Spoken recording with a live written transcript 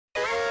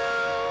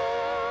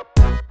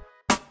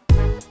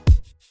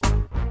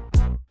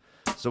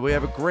So we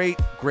have a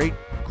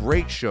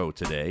great show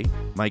today.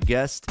 My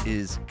guest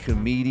is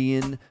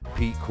comedian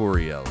Pete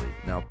Correale.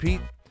 Now,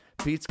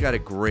 Pete's got a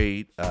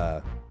great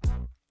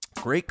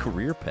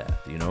career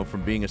path,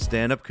 from being a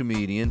stand-up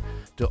comedian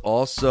to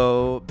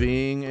also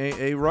being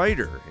a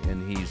writer.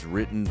 And he's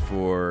written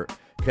for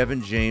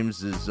Kevin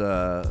James's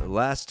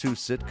last two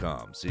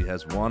sitcoms. He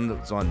has one that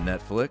was on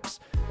Netflix,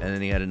 and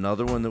then he had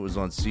another one that was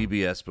on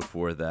CBS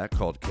before that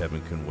called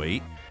Kevin Can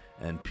Wait.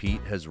 And Pete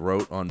has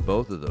wrote on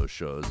both of those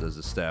shows as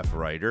a staff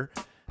writer,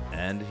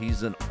 and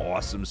he's an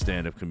awesome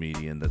stand-up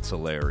comedian that's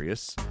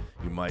hilarious.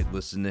 You might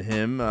listen to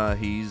him.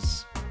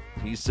 He's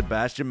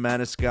Sebastian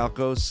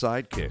Maniscalco's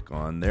sidekick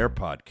on their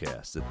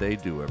podcast that they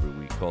do every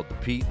week called The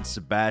Pete and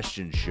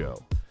Sebastian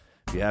Show.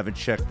 If you haven't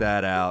checked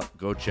that out,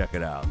 go check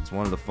it out. It's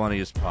one of the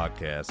funniest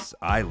podcasts.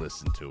 I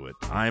listen to it.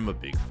 I'm a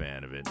big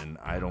fan of it, and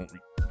I don't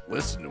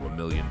listen to a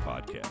million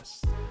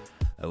podcasts.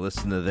 I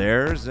listen to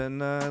theirs,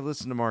 and I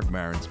listen to Mark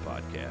Maron's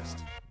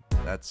podcast.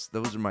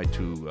 Those are my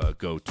two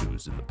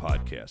go-tos in the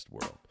podcast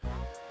world.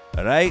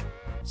 All right,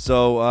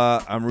 so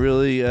I'm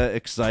really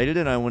excited,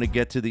 and I want to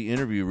get to the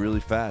interview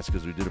really fast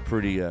because we did a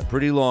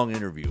pretty long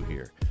interview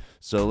here.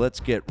 So let's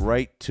get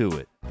right to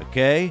it,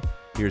 okay?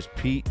 Here's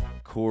Pete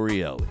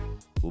Correale.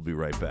 We'll be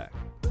right back.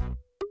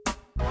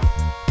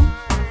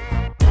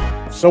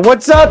 So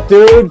what's up,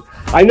 dude?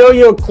 I know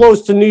you're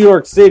close to New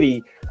York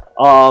City.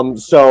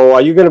 So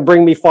are you going to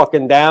bring me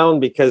fucking down?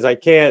 Because I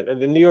can't.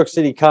 The New York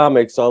City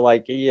comics are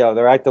like,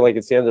 they're acting like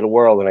it's the end of the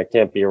world and I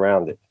can't be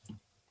around it.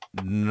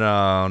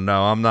 No,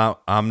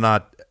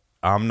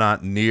 I'm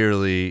not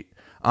nearly.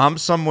 I'm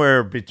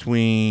somewhere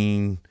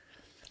between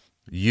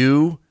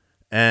you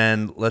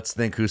and let's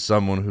think who's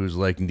someone who's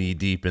like knee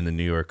deep in the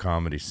New York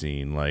comedy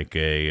scene, like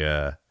who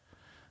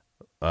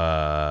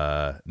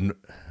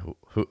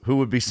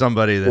would be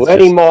somebody that's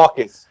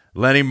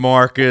Lenny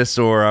Marcus,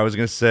 or I was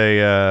going to say,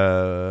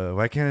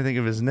 why can't I think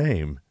of his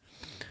name?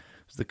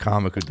 It's the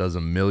comic who does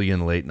a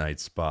million late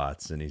night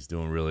spots, and he's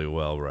doing really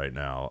well right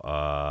now.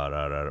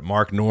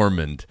 Mark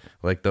Normand,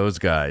 like those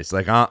guys.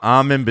 Like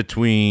I'm in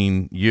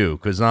between you,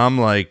 because I'm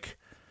like,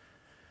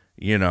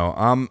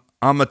 I'm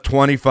a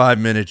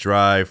 25-minute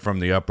drive from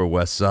the Upper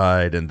West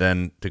Side, and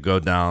then to go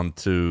down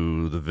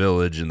to the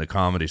Village and the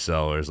Comedy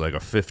Cellar is like a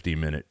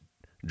 50-minute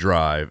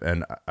drive,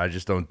 and I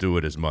just don't do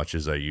it as much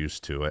as I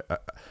used to.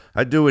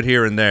 I do it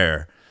here and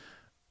there,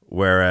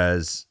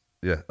 whereas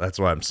that's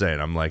why I'm saying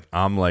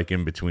I'm like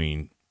in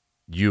between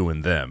you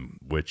and them,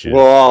 which is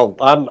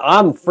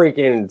I'm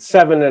freaking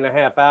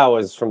 7.5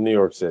 hours from New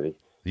York City.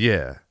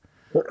 Yeah.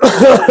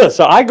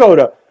 So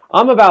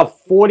I'm about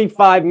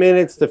 45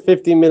 minutes to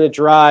 50-minute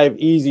drive,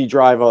 easy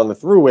drive on the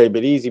throughway,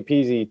 but easy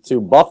peasy to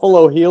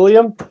Buffalo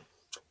Helium.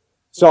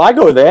 So I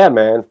go there,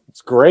 man.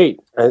 It's great.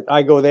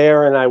 I go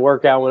there and I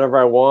work out whenever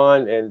I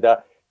want. And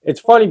it's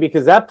funny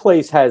because that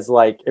place has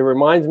it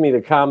reminds me of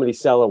the Comedy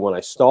Cellar when I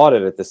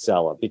started at the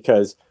Cellar,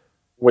 because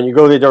when you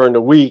go there during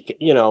the week,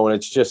 and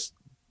it's just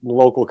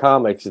local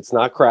comics, it's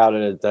not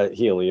crowded at the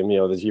Helium.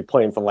 You're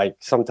playing for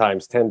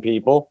sometimes 10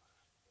 people.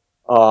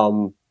 But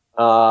on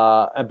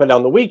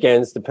the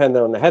weekends,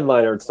 depending on the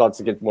headliner, it starts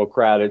to get more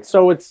crowded.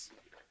 So it's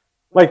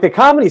like the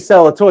Comedy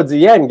Cellar towards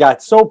the end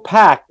got so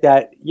packed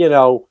that,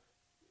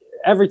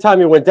 every time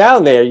you went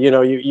down there,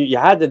 you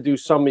had to do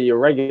some of your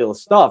regular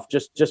stuff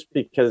just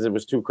because it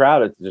was too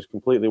crowded to just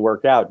completely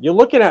work out. You're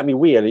looking at me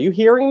weird. Are you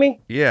hearing me?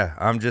 Yeah,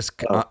 I'm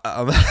just...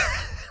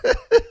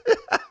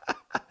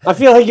 I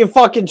feel like you're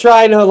fucking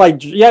trying to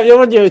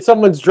when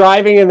someone's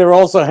driving and they're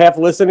also half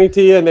listening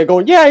to you and they're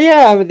going,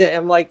 yeah.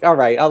 I'm like, all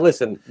right, I'll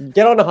listen.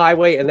 Get on the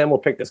highway and then we'll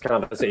pick this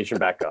conversation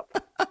back up.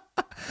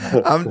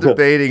 I'm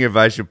debating if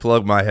I should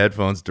plug my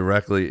headphones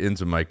directly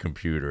into my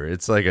computer.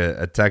 It's like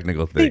a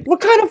technical thing. Hey, what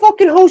kind of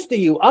fucking host are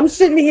you? I'm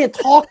sitting here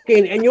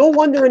talking and you're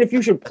wondering if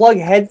you should plug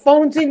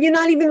headphones in. You're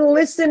not even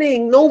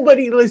listening.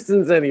 Nobody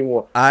listens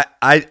anymore. I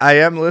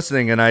am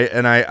listening, and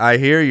I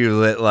hear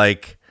you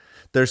that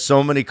there's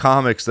so many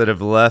comics that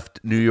have left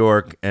New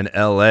York and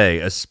LA,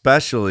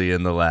 especially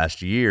in the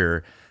last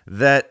year,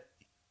 that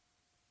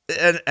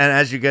and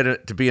as you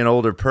get to be an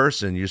older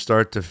person, you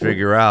start to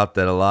figure out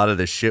that a lot of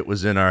the shit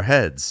was in our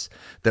heads,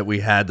 that we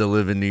had to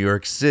live in New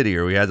York City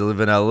or we had to live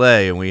in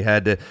LA and we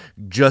had to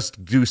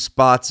just do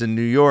spots in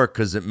New York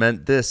because it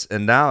meant this.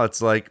 And now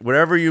it's like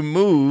wherever you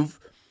move,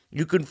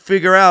 you can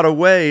figure out a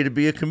way to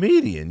be a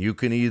comedian. You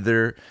can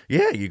either,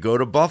 you go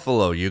to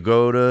Buffalo, you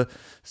go to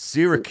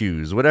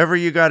Syracuse, whatever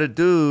you got to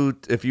do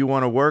if you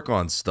want to work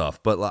on stuff.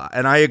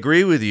 And I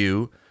agree with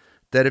you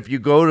that if you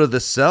go to the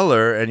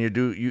Cellar and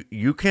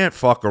you can't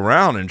fuck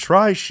around and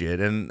try shit.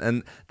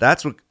 And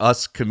that's what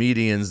us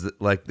comedians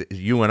like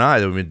you and I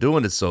that have been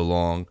doing it so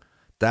long,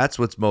 that's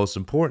what's most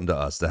important to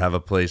us, to have a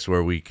place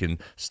where we can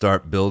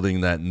start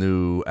building that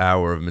new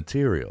hour of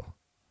material.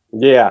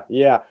 Yeah.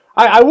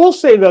 I will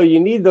say, though,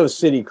 you need those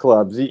city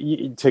clubs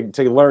to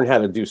learn how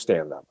to do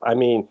stand-up. I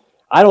mean,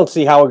 I don't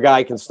see how a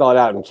guy can start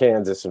out in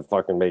Kansas and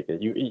fucking make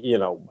it. You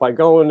know, by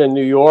going to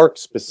New York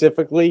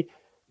specifically,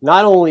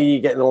 not only are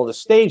you getting all the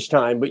stage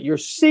time, but you're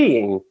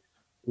seeing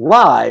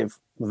live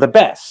the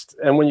best.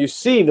 And when you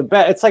see the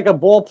best, it's like a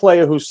ball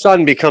player whose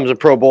son becomes a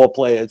pro ball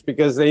player. It's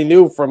because they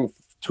knew from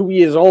 2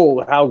 years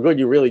old how good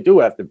you really do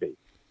have to be.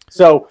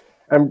 So,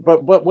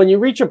 but when you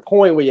reach a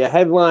point where you're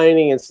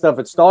headlining and stuff,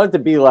 it started to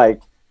be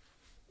like,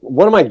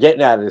 what am I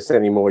getting out of this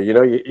anymore? You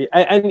know,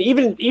 and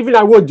even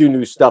I would do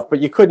new stuff, but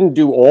you couldn't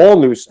do all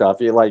new stuff.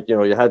 You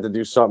you had to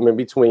do something in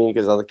between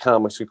because other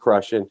comics were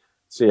crushing.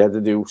 So you had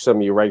to do some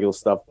of your regular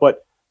stuff.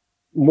 But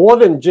more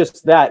than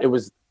just that, it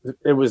was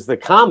the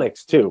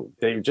comics too.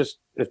 They just,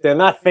 if they're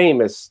not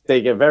famous,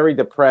 they get very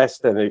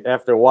depressed, and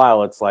after a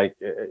while, it's like,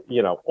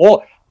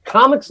 all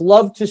comics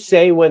love to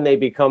say when they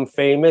become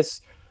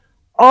famous,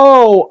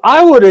 "Oh,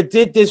 I would have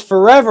did this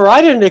forever.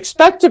 I didn't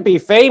expect to be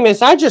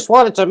famous. I just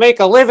wanted to make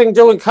a living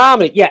doing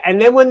comedy." Yeah,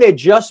 and then when they're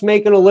just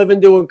making a living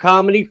doing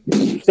comedy,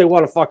 they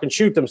want to fucking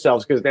shoot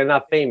themselves because they're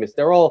not famous.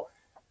 They're all,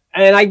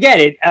 and I get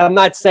it. I'm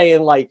not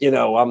saying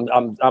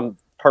I'm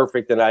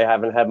perfect and I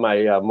haven't had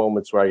my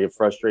moments where I get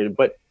frustrated,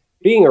 but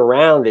being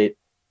around it,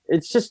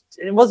 it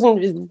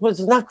was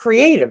not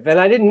creative, and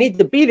I didn't need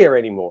to be there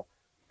anymore.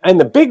 And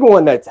the big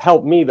one that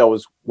helped me, though,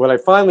 was when I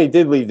finally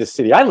did leave the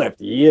city. I left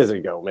years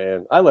ago,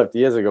 man. I left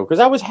years ago because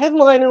I was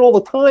headlining all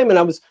the time, and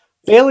I was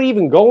barely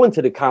even going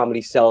to the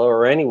Comedy Cellar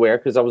or anywhere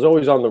because I was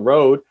always on the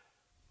road.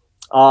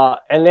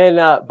 But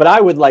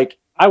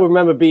I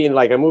remember being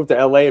like, I moved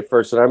to LA at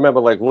first, and I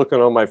remember like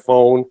looking on my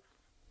phone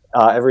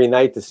every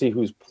night to see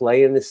who's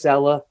playing the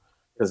Cellar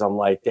because I'm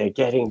like, they're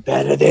getting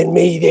better than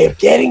me. They're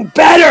getting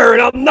better,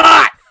 and I'm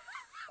not.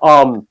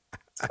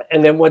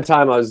 And then one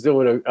time I was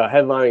doing a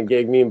headlining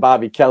gig. Me and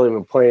Bobby Kelly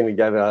were playing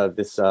together at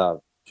this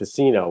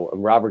casino.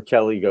 And Robert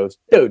Kelly goes,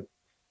 "Dude,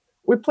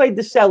 we played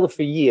the Cellar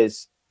for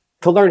years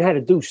to learn how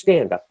to do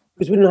stand-up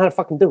because we didn't know how to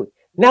fucking do it.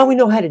 Now we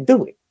know how to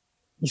do it.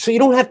 So you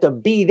don't have to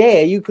be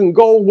there. You can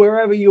go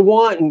wherever you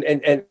want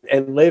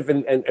and live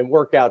and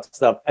work out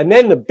stuff." And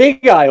then the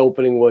big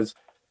eye-opening was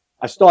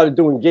I started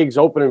doing gigs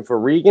opening for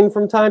Regan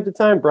from time to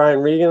time. Brian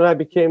Regan and I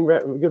became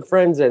good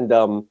friends. And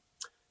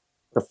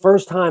the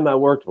first time I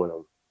worked with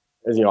him,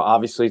 as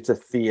obviously it's a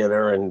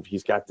theater and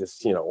he's got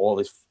this, all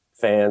these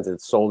fans and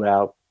it's sold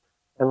out.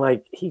 And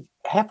like he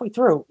halfway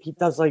through, he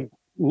does like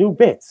new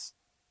bits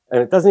and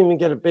it doesn't even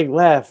get a big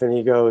laugh. And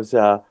he goes,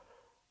 "All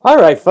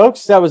right,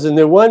 folks, that was a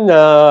new one.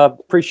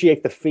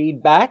 Appreciate the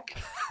feedback.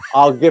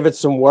 I'll give it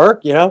some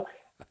work, And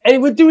he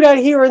would do that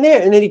here and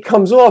there. And then he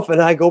comes off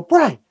and I go,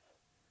 "Brian,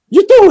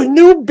 you're doing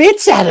new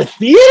bits out of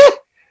theater?"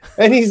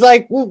 And he's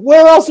like, "Well,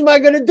 where else am I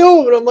going to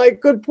do it?" And I'm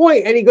like, "Good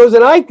point." And he goes,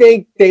 "And I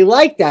think they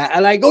like that."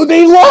 And I go,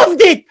 "They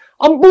loved it.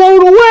 I'm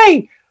blown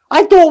away.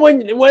 I thought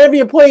whenever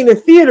you're playing the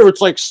theater, it's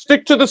like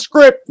stick to the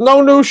script,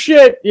 no new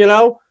shit,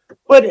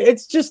 But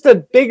it's just a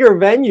bigger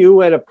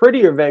venue and a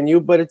prettier venue,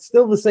 but it's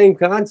still the same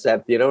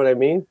concept. You know what I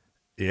mean?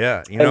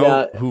 Yeah.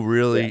 Who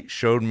really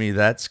showed me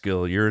that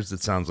skill, yours,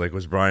 it sounds like,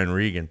 was Brian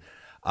Regan.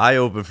 I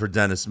opened for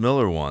Dennis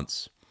Miller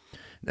once,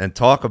 and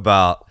talking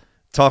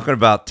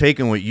about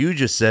taking what you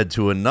just said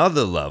to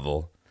another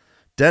level.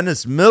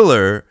 Dennis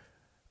Miller,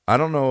 I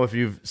don't know if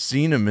you've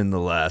seen him in the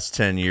last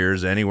 10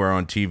 years anywhere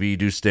on TV,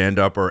 do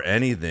stand-up or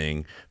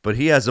anything, but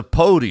he has a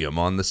podium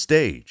on the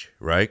stage,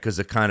 right? Because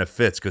it kind of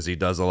fits because he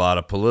does a lot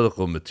of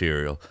political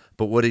material.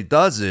 But what he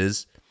does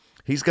is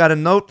he's got a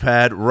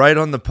notepad right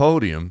on the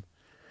podium.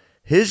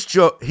 His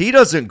joke, he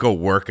doesn't go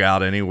work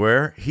out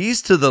anywhere.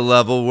 He's to the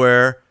level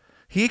where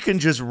he can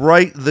just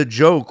write the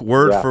joke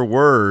word for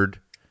word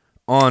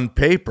on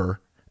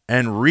paper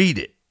and read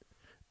it,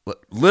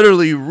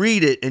 literally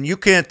read it, and you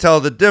can't tell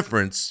the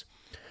difference.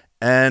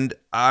 And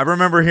I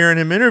remember hearing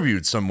him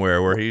interviewed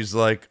somewhere where he's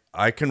like,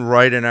 "I can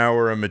write an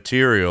hour of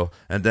material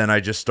and then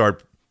I just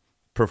start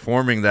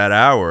performing that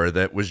hour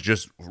that was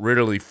just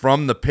literally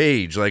from the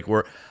page." Like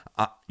where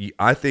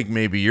I think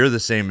maybe you're the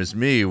same as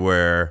me,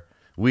 where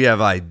we have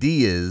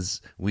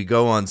ideas, we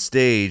go on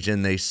stage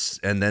and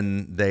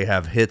then they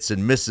have hits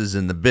and misses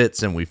in the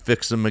bits and we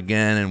fix them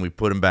again and we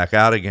put them back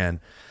out again.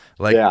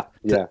 Like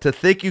to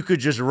think you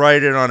could just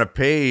write it on a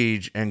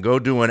page and go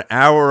do an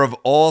hour of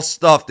all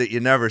stuff that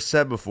you never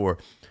said before.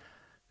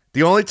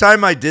 The only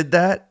time I did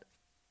that,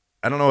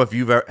 I don't know if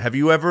have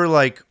you ever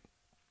like,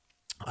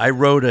 I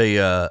wrote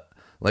a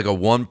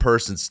one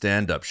person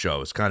stand up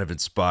show. It's kind of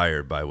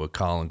inspired by what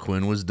Colin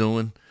Quinn was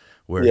doing,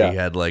 where he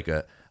had like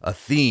a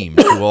theme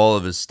to all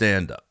of his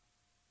stand up.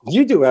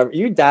 You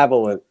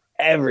dabble in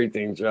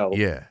everything, Joe.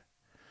 Yeah.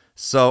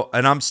 So,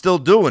 and I'm still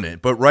doing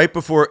it, but right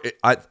before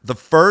the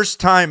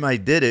first time I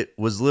did it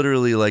was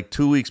literally like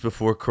 2 weeks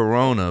before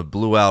Corona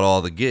blew out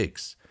all the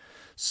gigs.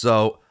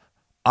 So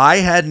I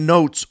had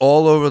notes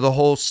all over the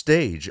whole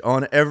stage.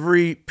 On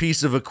every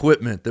piece of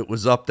equipment that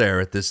was up there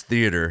at this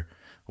theater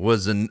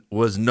was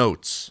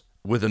notes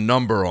with a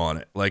number on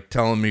it, like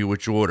telling me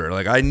which order.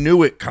 Like I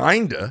knew it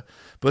kinda,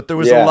 but there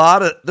was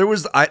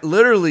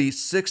literally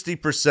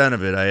 60%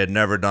 of it I had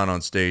never done on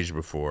stage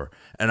before,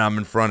 and I'm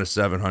in front of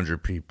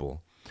 700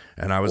 people.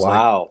 And I was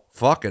like,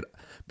 fuck it.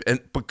 And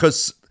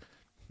because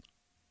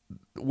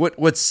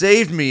what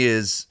saved me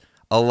is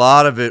a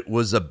lot of it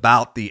was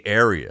about the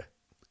area.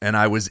 and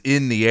I was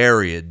in the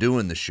area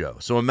doing the show.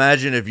 So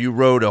imagine if you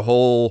wrote a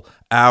whole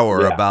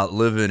hour about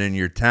living in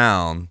your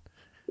town.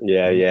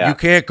 Yeah. You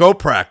can't go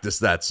practice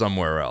that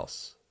somewhere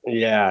else.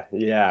 Yeah.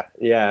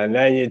 And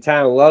then your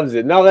town loves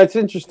it. No, that's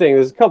interesting.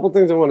 There's a couple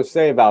things I want to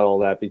say about all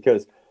that,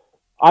 because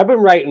I've been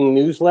writing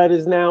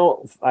newsletters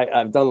now.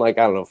 I've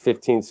done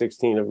 15,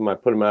 16 of them. I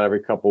put them out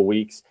every couple of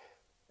weeks.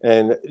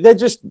 And they're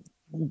just,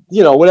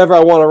 whatever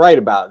I want to write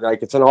about.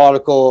 Like it's an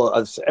article,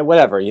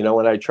 whatever,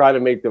 and I try to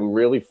make them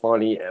really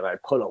funny, and I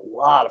put a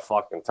lot of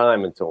fucking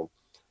time into them.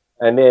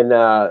 And then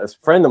a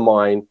friend of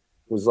mine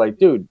was like,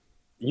 dude,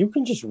 you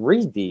can just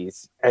read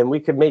these and we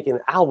could make an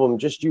album,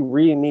 just you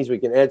reading these. We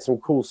can add some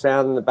cool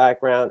sound in the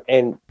background.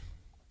 And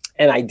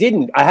I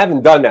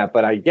haven't done that,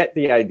 but I get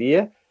the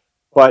idea.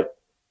 But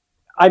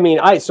I mean,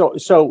 I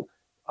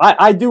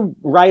do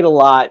write a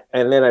lot,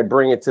 and then I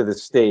bring it to the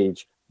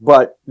stage.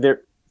 But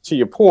there, to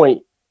your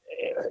point,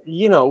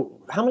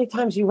 how many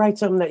times you write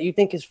something that you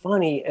think is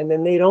funny and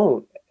then they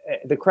don't,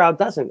 the crowd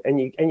doesn't, and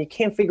you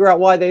can't figure out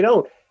why they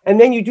don't. And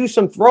then you do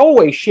some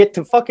throwaway shit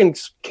to fucking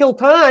kill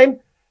time,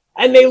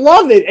 and they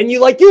love it. And you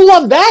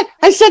love that?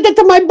 I said that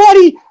to my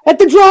buddy at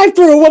the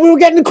drive-thru when we were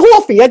getting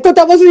coffee. I thought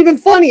that wasn't even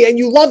funny, and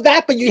you love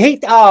that, but you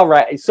hate. All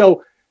right.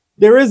 So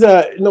there is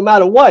no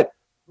matter what.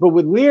 But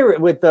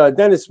with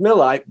Dennis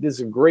Miller, this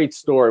is a great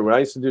story. When I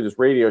used to do this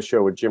radio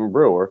show with Jim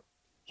Brewer,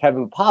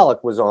 Kevin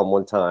Pollak was on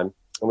one time,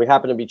 and we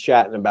happened to be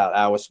chatting about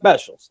our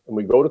specials. And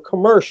we go to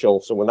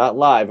commercial, so we're not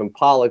live. And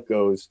Pollak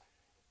goes,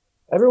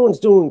 everyone's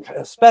doing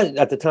special.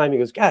 At the time, he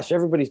goes, gosh,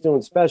 everybody's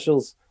doing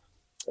specials.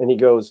 And he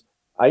goes,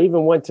 I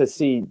even went to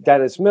see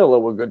Dennis Miller.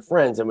 We're good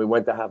friends, and we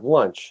went to have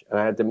lunch. And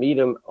I had to meet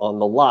him on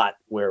the lot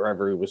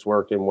wherever he was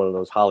working, one of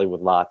those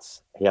Hollywood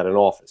lots. He had an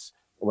office.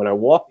 And when I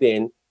walked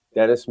in,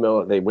 Dennis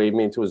Miller, they waved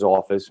me into his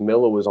office.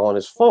 Miller was on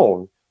his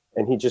phone,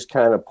 and he just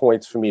kind of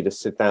points for me to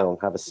sit down,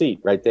 have a seat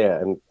right there,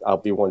 and I'll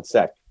be 1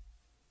 sec.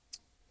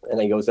 And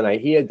he goes, and I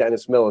hear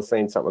Dennis Miller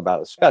saying something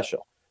about a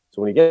special.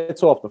 So when he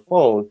gets off the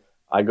phone,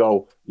 I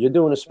go, you're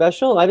doing a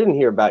special? I didn't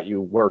hear about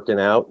you working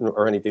out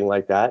or anything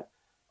like that.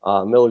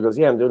 Miller goes,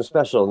 yeah, I'm doing a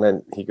special. And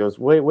then he goes,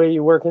 where are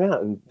you working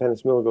out? And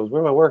Dennis Miller goes,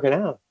 where am I working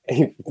out? And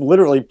he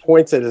literally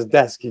points at his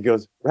desk. He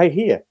goes, right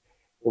here.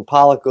 And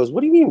Pollak goes,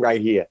 what do you mean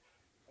right here?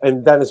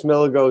 And Dennis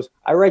Miller goes,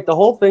 I write the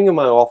whole thing in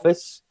my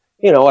office.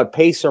 I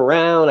pace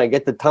around, I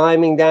get the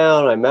timing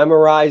down, I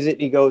memorize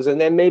it. He goes,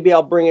 and then maybe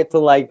I'll bring it to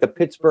the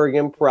Pittsburgh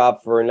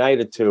Improv for a night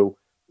or two,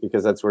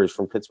 because that's where he's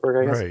from, Pittsburgh,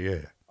 I guess. Right,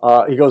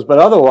 yeah. He goes, but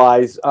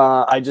otherwise,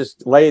 I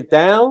just lay it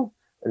down,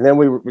 and then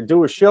we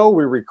do a show,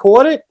 we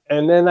record it,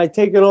 and then I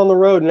take it on the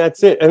road, and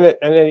that's it. And then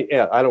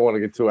I don't want to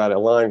get too out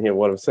of line here,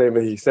 what I'm saying,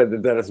 but he said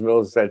that Dennis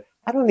Miller said,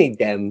 I don't need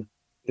them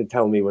to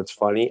tell me what's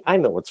funny. I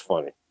know what's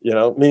funny,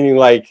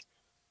 meaning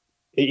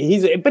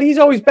he's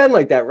always been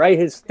like that, right?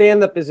 His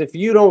stand-up is, if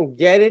you don't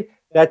get it,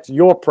 that's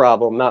your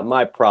problem, not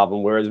my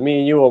problem. Whereas me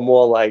and you are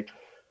more like,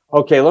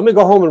 okay, let me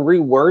go home and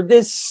reword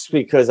this,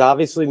 because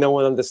obviously no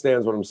one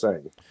understands what I'm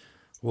saying.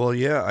 Well,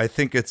 yeah, I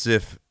think it's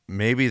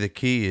maybe the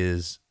key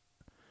is,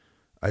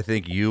 I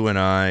think you and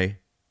I,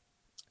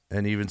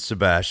 and even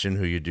Sebastian,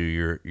 who you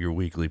do your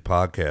weekly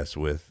podcast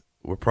with,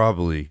 we're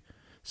probably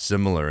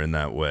similar in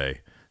that way,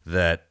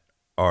 that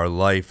our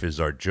life is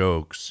our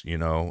jokes,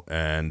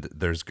 and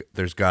there's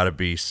got to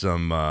be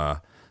some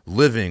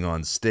living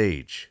on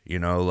stage,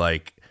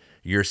 like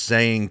you're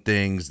saying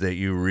things that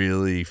you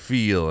really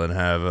feel and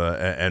have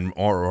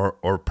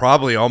or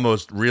probably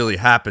almost really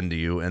happen to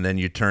you, and then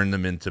you turn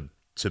them into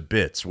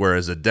bits.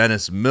 Whereas a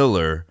Dennis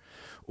Miller,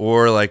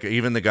 or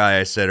even the guy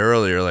I said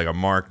earlier, like a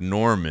Mark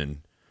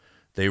Norman,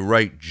 they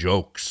write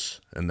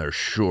jokes and they're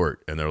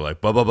short and they're like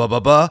ba ba ba ba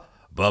ba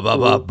ba ba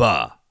ba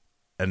ba,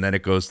 and then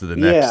it goes to the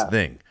next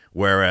thing.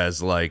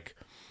 Whereas,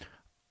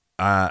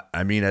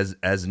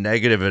 as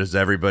negative as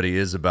everybody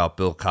is about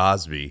Bill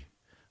Cosby,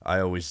 I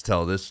always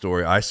tell this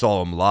story. I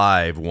saw him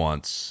live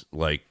once,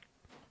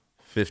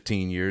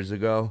 15 years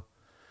ago,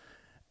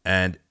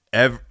 and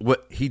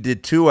he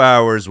did 2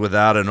 hours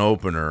without an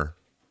opener,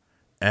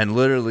 and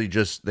literally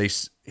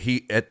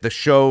he at the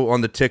show on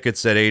the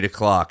tickets at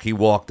 8:00. He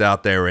walked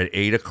out there at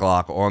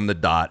 8:00 on the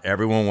dot.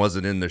 Everyone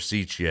wasn't in their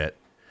seats yet,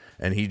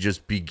 and he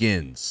just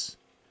begins.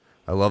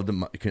 I love I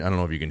don't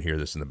know if you can hear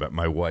this in the back.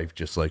 My wife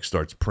just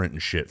starts printing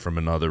shit from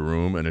another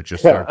room, and it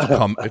just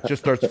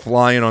starts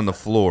flying on the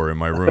floor in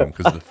my room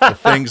because the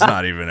thing's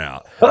not even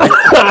out.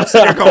 I'm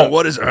sitting there going,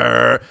 "What is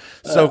her?"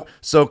 So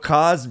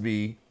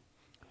Cosby.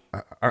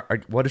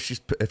 What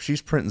if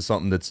she's printing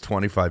something that's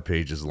 25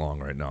 pages long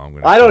right now?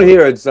 I don't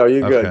hear it, so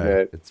you're good,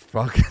 man. It's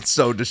fucking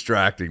so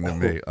distracting to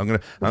me.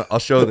 I'll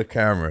show the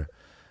camera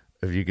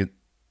if you can.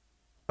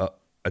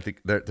 I think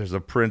there's a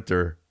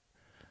printer.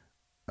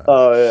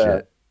 Oh yeah.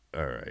 Shit.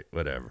 All right,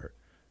 whatever.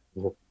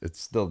 It's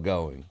still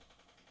going.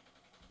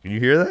 Can you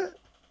hear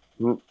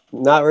that?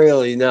 Not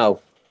really, no.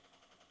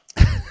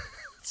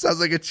 Sounds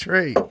like a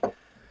train.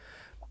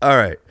 All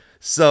right.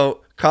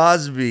 So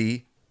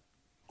Cosby,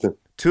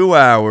 2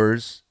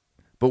 hours,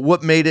 but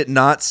what made it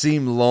not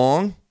seem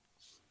long?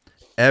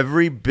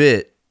 Every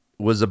bit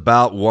was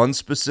about one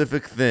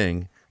specific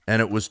thing,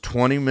 and it was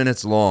 20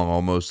 minutes long,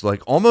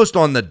 almost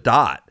on the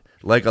dot,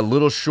 like a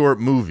little short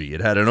movie.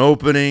 It had an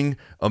opening,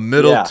 a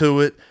middle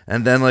to it,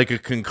 and then like a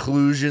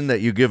conclusion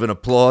that you give an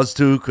applause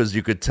to because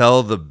you could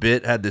tell the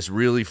bit had this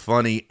really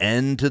funny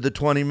end to the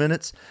 20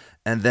 minutes,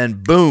 and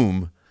then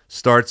boom,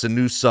 starts a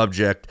new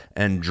subject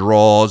and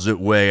draws it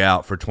way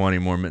out for 20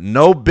 more minutes.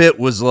 No bit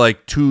was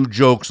like 2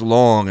 jokes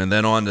long and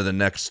then on to the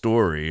next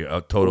story.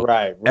 Total.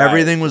 Right.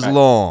 Everything was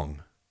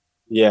long.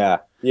 Yeah.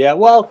 Yeah.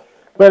 Well,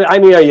 but I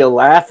mean, are you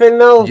laughing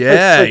though?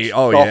 Yeah. The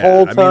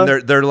whole time? I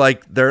mean,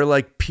 they're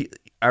like.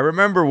 I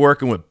remember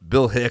working with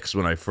Bill Hicks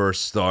when I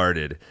first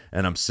started,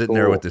 and I'm sitting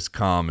there with this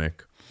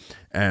comic.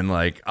 And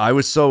like I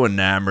was so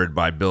enamored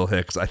by Bill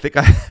Hicks, I think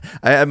I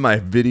had my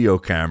video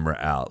camera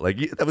out. Like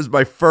that was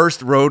my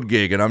first road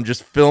gig, and I'm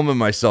just filming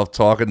myself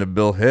talking to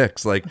Bill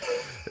Hicks. Like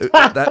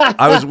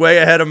I was way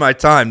ahead of my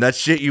time. That's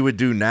shit you would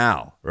do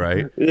now,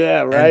 right?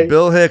 Yeah, right. And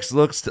Bill Hicks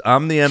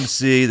I'm the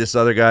MC. This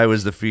other guy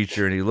was the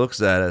feature, and he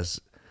looks at us,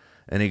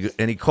 and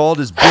he called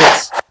his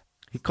bits.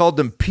 He called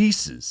them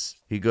pieces.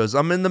 He goes,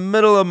 "I'm in the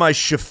middle of my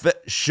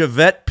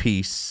Chevette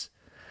piece,"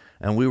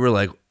 and we were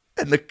like.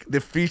 And the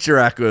feature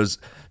act goes,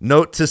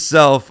 note to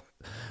self,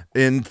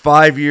 in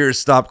 5 years,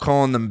 stop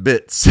calling them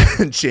bits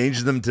and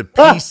change them to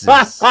pieces.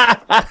 But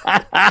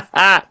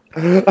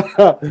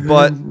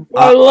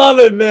I love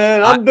it,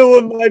 man. I'm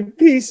doing my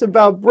piece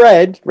about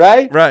bread,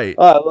 right? Right.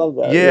 Oh, I love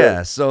that.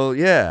 Yeah.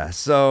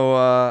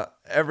 So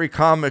every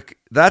comic,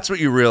 that's what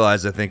you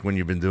realize, I think, when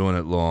you've been doing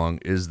it long,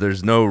 is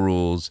there's no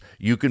rules.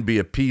 You can be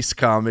a piece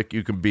comic.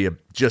 You can be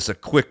just a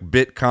quick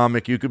bit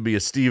comic. You could be a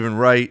Stephen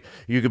Wright.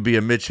 You could be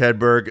a Mitch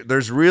Hedberg.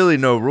 There's really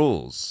no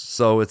rules.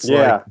 So it's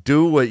like,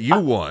 do what you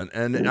want.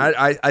 And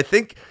I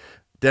think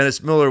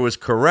Dennis Miller was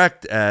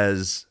correct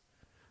as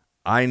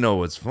I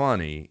know it's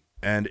funny.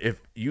 And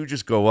if you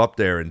just go up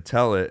there and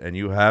tell it and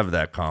you have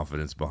that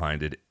confidence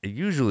behind it, it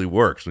usually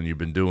works when you've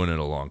been doing it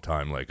a long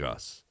time like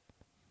us.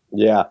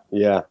 Yeah.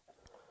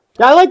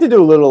 Yeah, I like to do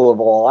a little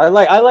of all. I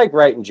like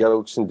writing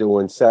jokes and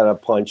doing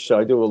setup punch, so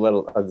I do a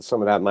little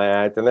some of that in my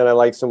act, and then I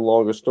like some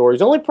longer stories.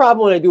 The only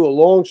problem when I do a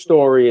long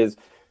story is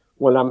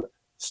when I'm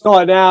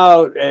starting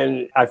out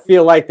and I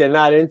feel like they're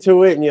not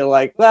into it, and you're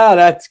like, well,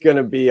 that's going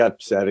to be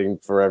upsetting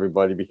for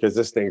everybody because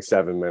this thing's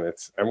 7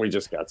 minutes and we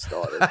just got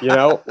started, you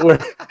know?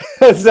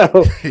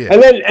 So, yeah.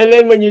 and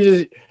then when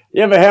you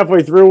ever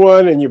halfway through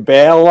one and you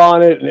bail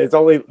on it and it's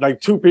only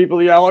like 2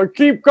 people yelling,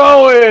 keep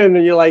going.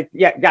 And you're like,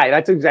 yeah, guy,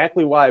 that's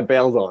exactly why I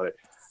bailed on it.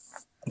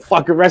 The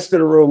fucking rest of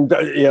the room,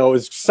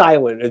 is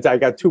silent. I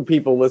got 2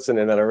 people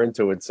listening that are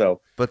into it.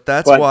 But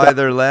that's why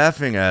they're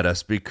laughing at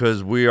us,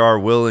 because we are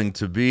willing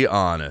to be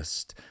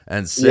honest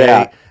and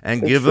say,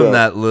 and give them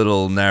that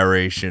little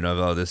narration of,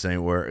 oh, this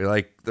ain't work.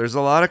 Like there's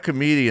a lot of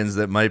comedians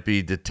that might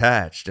be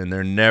detached and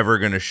they're never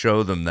going to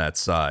show them that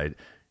side.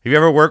 Have you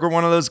ever worked with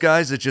one of those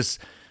guys that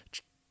just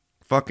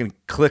fucking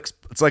clicks?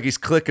 It's like he's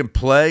clicking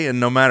play,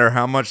 and no matter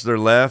how much they're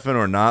laughing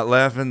or not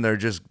laughing,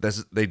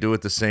 they do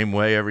it the same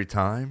way every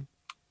time.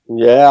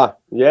 Yeah,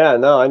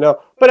 no, I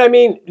know. But I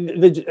mean,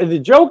 the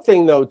joke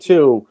thing though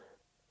too,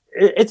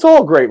 it's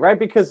all great, right?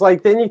 Because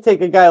like then you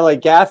take a guy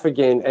like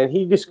Gaffigan and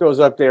he just goes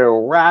up there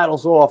and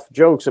rattles off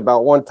jokes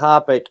about one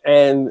topic,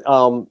 and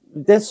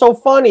they're so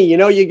funny,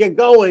 you get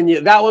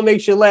going, that one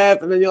makes you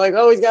laugh, and then you're like,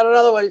 oh, he's got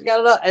another one,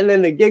 and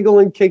then the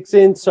giggling kicks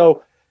in.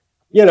 So,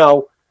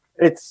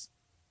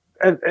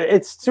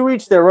 it's to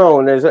each their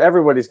own.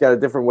 Everybody's got a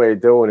different way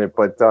of doing it,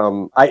 but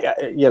the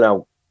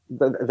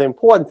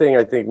important thing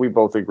I think we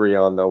both agree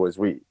on though is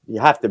you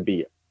have to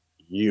be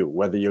you,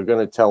 whether you're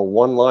going to tell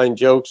one-line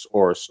jokes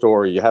or a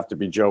story. You have to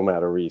be Joe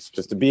Matarese,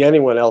 because to be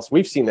anyone else,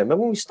 we've seen that.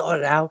 Remember when we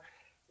started out,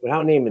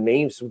 without naming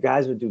names, some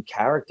guys would do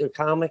character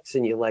comics,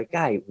 and you're like,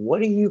 guy, what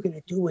are you going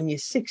to do when you're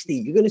 60?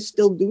 You're going to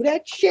still do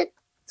that shit?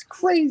 It's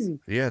crazy.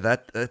 Yeah,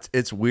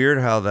 it's weird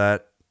how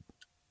that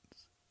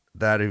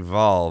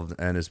evolved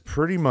and is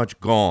pretty much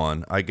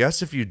gone. I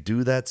guess if you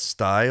do that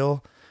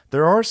style,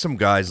 there are some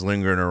guys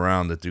lingering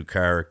around that do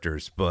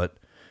characters, but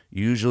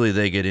usually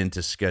they get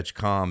into sketch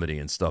comedy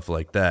and stuff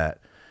like that.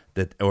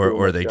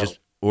 Or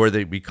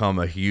they become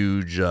a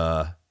huge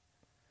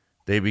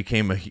they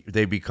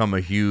become a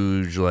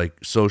huge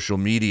like social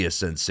media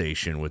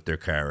sensation with their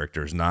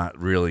characters, not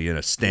really in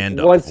a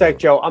stand-up. One sec,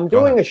 Joe. I'm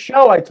doing a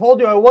show. I told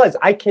you I was.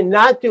 I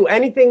cannot do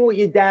anything with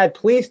your dad.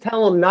 Please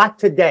tell him not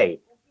today.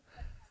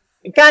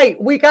 Guy,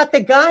 we got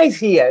the guys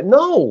here.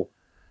 No.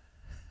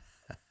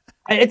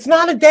 It's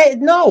not a day.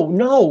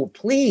 No,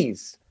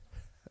 please.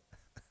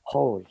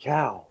 Holy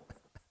cow.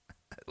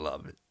 I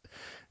love it.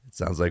 It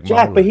sounds like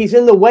Jack, but he's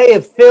in the way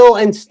of Phil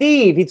and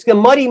Steve. It's a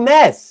muddy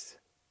mess.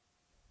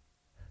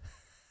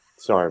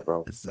 Sorry,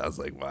 bro. It sounds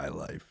like my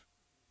life.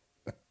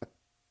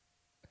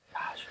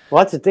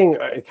 Well, that's the thing.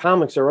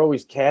 Comics are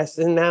always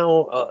casting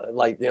now.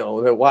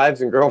 Their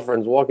wives and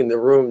girlfriends walk in the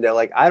room. They're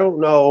like, I don't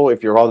know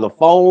if you're on the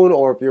phone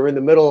or if you're in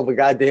the middle of a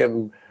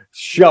goddamn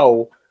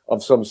show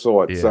of some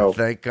sort. Yeah, so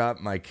thank God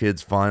my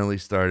kids finally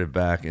started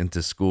back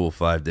into school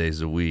 5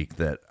 days a week,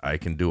 that I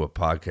can do a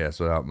podcast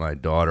without my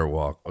daughter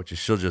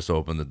she'll just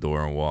open the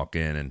door and walk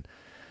in. And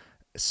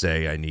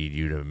say I need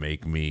you to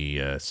make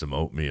me some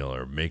oatmeal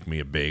or make me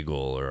a bagel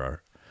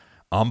or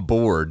I'm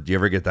bored. Do you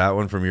ever get that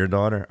one from your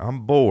daughter?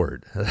 I'm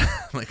bored. I'm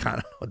like, I don't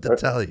know what to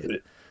tell you.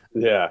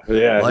 Yeah,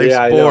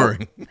 Life's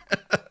boring.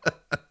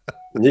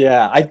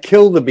 Yeah, I'd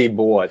kill to be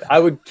bored. I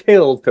would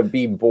kill to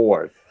be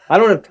bored. I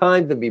don't have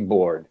time to be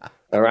bored.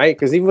 All right,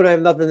 because even when I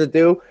have nothing to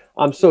do,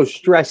 I'm so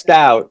stressed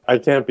out. I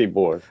can't be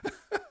bored.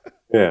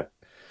 Yeah.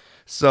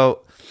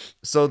 So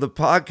the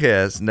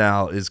podcast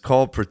now is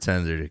called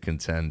Pretender to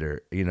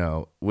Contender,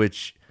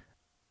 which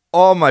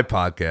all my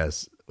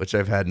podcasts, which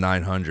I've had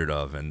 900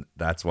 of, and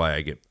that's why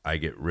I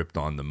get ripped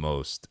on the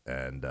most.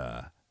 And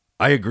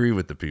I agree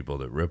with the people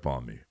that rip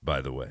on me,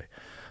 by the way.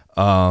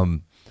 I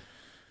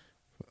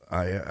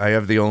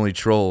have the only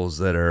trolls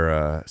that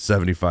are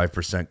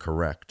 75%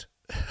 correct.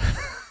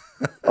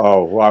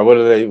 Oh, why? What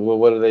are they?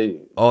 What are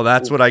they? Oh,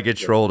 that's what I get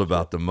trolled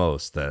about the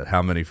most. That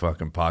how many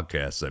fucking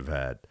podcasts I've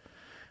had.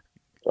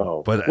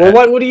 Oh, but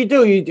well, what do you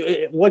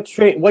do? What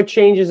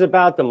changes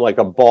about them? Like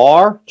a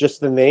bar,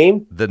 just the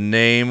name? The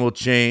name will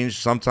change.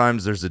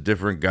 Sometimes there's a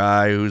different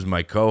guy who's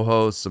my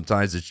co-host.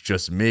 Sometimes it's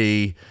just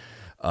me.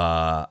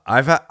 I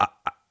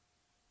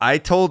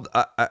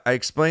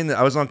explained that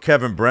I was on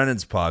Kevin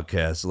Brennan's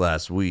podcast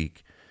last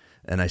week,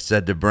 and I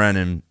said to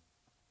Brennan,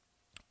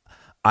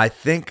 I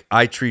think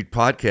I treat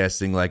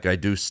podcasting like I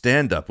do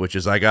stand-up, which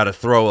is I got to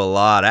throw a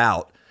lot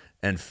out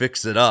and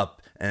fix it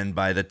up. And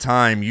by the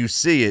time you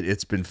see it,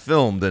 it's been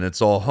filmed and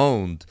it's all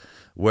honed.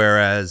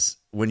 Whereas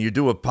when you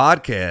do a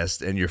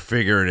podcast and you're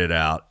figuring it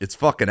out, it's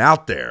fucking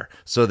out there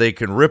so they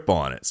can rip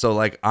on it. So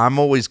like I'm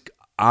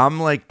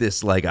like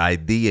this like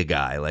idea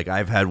guy. Like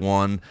I've had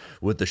one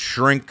with the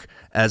Shrink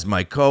as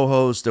my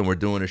co-host, and we're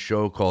doing a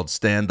show called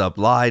Stand Up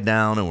Lie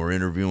Down, and we're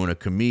interviewing a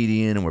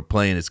comedian and we're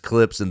playing his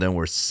clips and then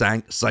we're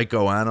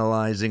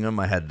psychoanalyzing him.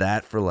 I had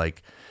that for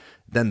like,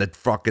 then the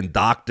fucking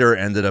doctor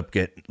ended up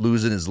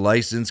losing his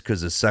license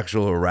because of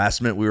sexual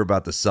harassment. We were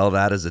about to sell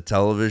that as a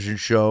television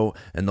show,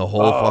 and the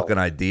whole fucking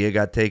idea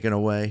got taken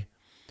away.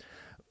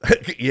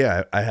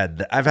 Yeah,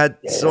 I've had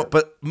so,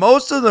 but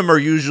most of them are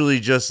usually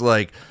just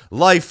like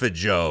Life of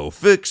Joe,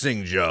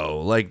 Fixing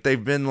Joe. Like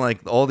they've been like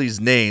all these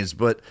names,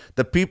 but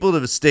the people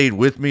that have stayed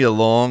with me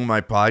along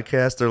my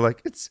podcast are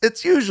like,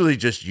 it's usually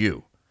just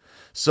you.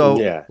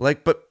 So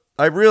but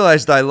I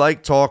realized I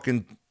like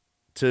talking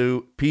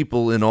to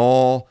people in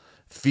all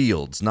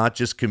fields, not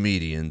just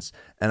comedians,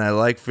 and I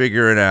like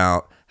figuring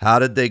out how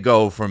did they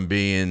go from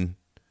being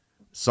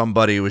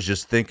somebody who was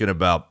just thinking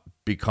about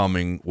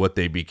becoming what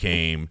they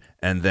became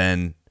and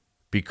then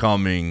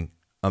becoming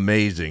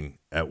amazing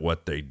at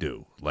what they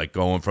do, like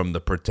going from the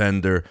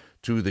pretender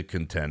to the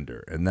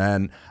contender. And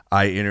then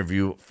I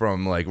interview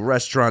from like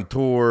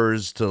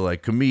restaurateurs to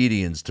like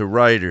comedians to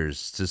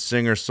writers to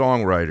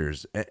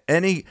singer-songwriters,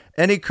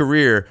 any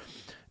career.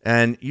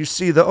 And you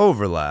see the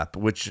overlap,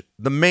 which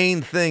the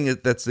main thing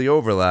that's the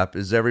overlap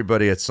is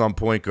everybody at some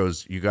point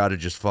goes, you got to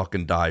just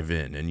fucking dive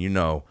in. And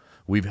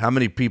how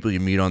many people you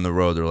meet on the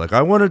road, they're like,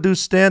 I want to do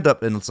stand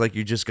up. And it's like,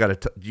 you just got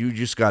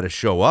to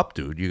show up,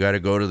 dude. You got to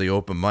go to the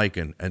open mic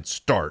and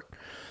start.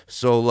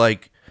 So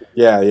like,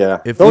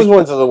 if those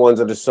ones are the ones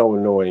that are so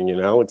annoying,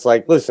 it's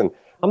like, listen,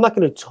 I'm not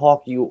going to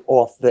talk you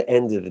off the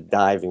end of the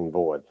diving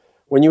board.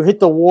 When you hit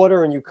the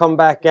water and you come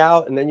back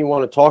out and then you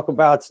want to talk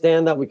about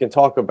stand-up, we can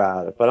talk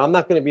about it. But I'm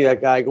not going to be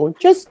that guy going,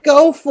 just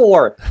go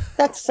for it.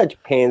 That's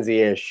such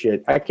pansy-ass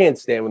shit. I can't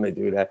stand when they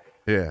do that.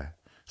 Yeah.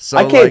 So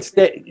I can't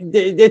stand.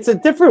 It's a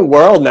different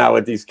world now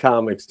with these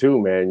comics too,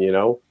 man,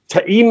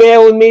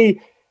 Emailing me,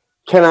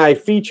 can I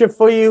feature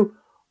for you?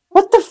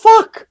 What the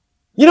fuck?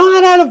 You know how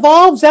that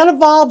evolves? That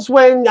evolves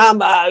when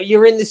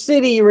you're in the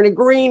city, you're in a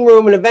green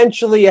room, and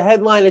eventually a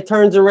headliner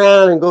turns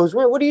around and goes,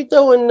 what are you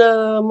doing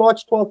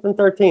March 12th and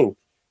 13th?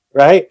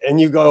 Right? And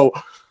you go,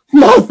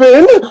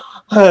 nothing.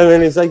 And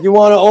then he's like, you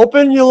want to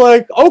open? You're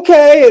like,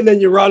 okay. And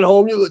then you run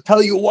home. You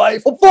tell your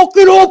wife, I'll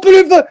fucking open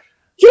it.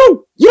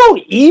 You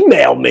don't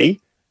email me,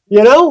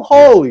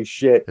 Holy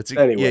shit.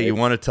 Anyway. Yeah, you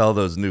want to tell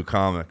those new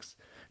comics.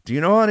 Do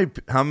you know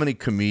how many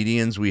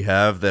comedians we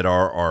have that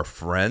are our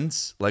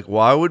friends? Like,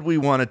 why would we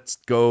want to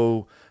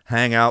go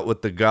hang out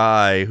with the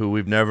guy who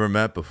we've never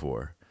met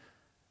before?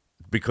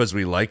 Because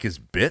we like his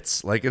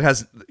bits? Like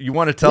you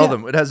want to tell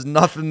them it has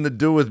nothing to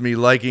do with me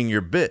liking your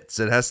bits.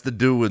 It has to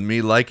do with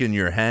me liking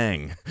your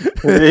hang.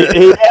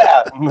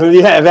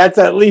 Yeah, that's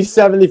at least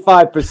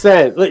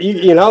 75%.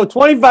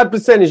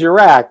 25% is your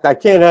act. I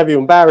can't have you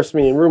embarrass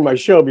me and ruin my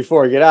show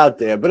before I get out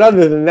there. But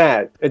other than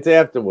that, it's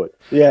afterward.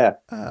 Yeah.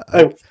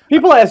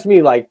 People ask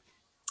me I've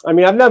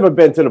never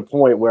been to the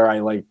point where I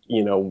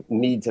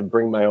need to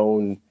bring my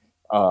own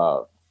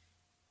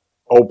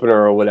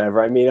opener or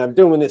whatever. I'm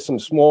doing this some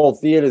small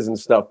theaters and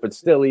stuff, but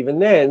still, even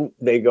then,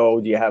 they go,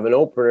 "Do you have an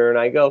opener?" And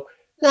I go,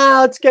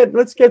 "No,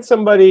 let's get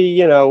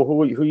somebody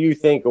who you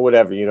think or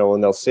whatever,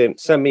 And they'll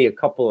send me a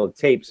couple of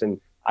tapes,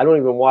 and I don't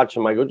even watch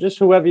them. I go, just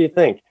whoever you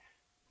think,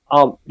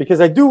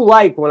 because I do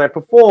like when I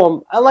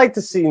perform. I like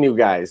to see new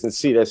guys and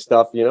see their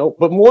stuff,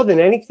 But more than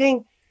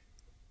anything,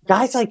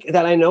 guys like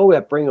that I know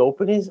that bring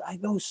openers, I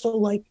go so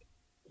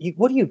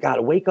what do you got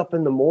to wake up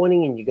in the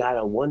morning and you got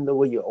to wonder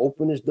what your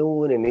opener's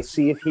doing and they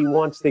see if he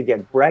wants to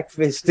get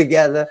breakfast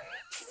together.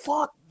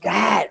 Fuck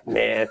that,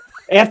 man.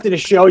 After the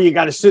show, you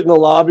got to sit in the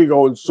lobby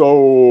going, so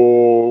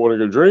want to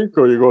get a drink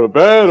or you go to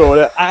bed or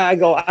whatever. I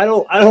go, I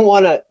don't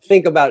want to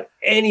think about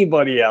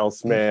anybody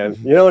else, man.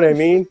 You know what I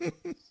mean?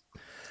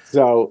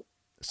 So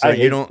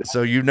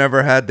you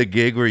never had the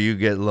gig where you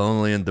get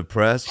lonely and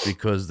depressed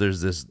because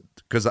there's this,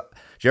 because did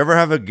you ever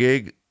have a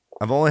gig?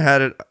 I've only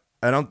had it.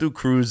 I don't do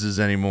cruises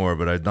anymore,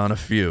 but I've done a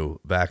few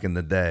back in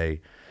the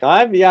day.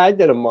 I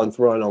did a month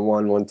run on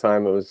one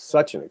time. It was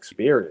such an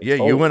experience. Yeah,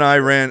 you and I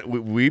ran.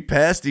 We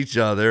passed each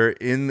other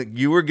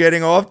you were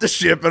getting off the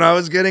ship and I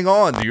was getting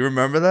on. Do you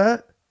remember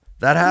that?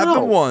 That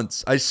happened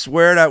once. I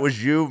swear that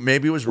was you.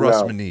 Maybe it was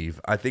Russ Maneve.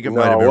 I think it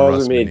might have been Russ Maneve. No, it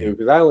wasn't me, dude,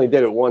 because I only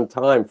did it one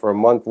time for a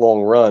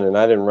month-long run, and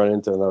I didn't run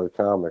into another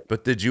comic.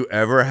 But did you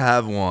ever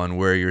have one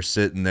where you're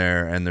sitting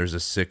there and there's a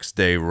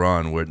 6-day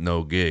run with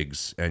no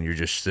gigs, and you're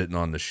just sitting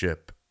on the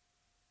ship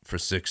for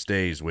 6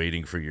 days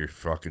waiting for your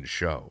fucking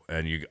show?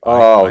 And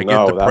I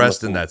get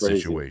depressed in that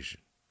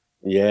situation.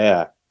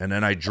 Yeah. And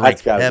then I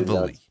drink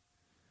heavily.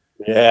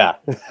 Yeah.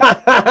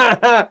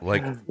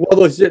 Well,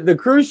 the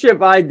cruise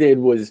ship I did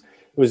was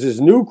this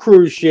new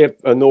cruise ship,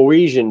 a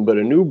Norwegian, but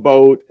a new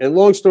boat. And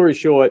long story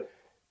short,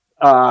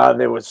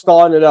 they were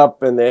starting it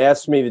up and they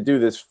asked me to do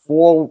this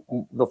for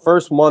the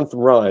first month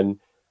run.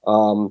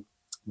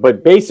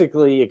 But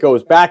basically it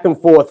goes back and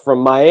forth from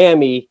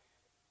Miami,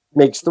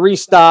 makes 3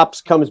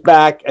 stops, comes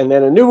back, and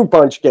then a new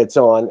bunch gets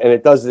on and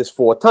it does this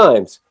 4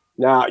 times.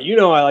 Now,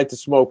 I like to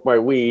smoke my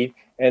weed,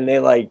 and they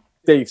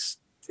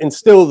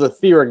instill the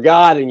fear of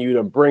God in you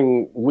to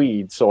bring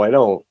weed, so I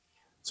don't.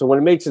 So when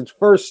it makes its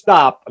first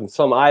stop on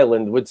some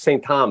island with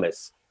St.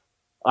 Thomas,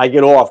 I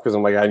get off because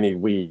I'm like, I need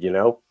weed,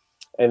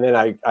 And then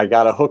I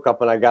got a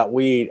hookup and I got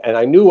weed. And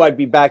I knew I'd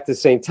be back to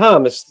St.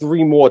 Thomas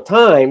 3 more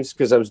times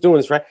because I was doing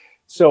this right.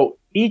 So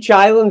each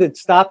island it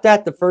stopped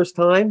at the first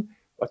time,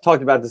 I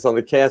talked about this on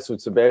the cast with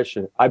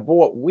Sebastian, I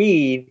bought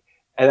weed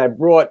and I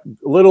brought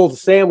little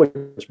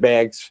sandwich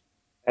bags.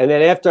 And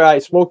then after I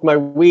smoked my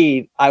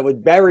weed, I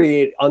would bury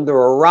it under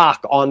a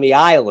rock on the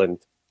island.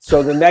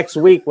 So the next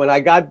week when I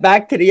got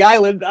back to the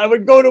island, I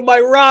would go to my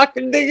rock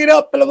and dig it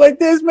up. And I'm like,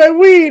 there's my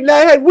weed. And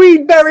I had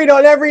weed buried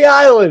on every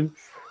island.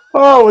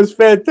 Oh, it was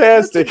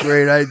fantastic. That's a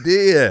great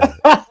idea.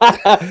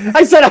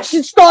 I said I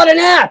should start an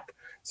app.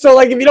 So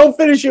like if you don't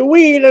finish your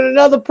weed and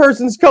another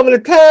person's coming to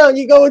town,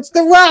 you go, it's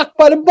the rock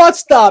by the bus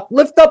stop.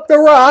 Lift up the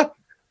rock.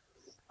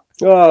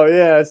 Oh,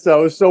 yeah.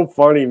 So it was so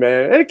funny,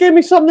 man. And it gave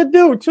me something to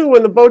do, too.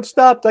 When the boat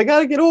stopped, I got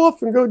to get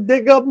off and go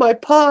dig up my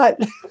pot.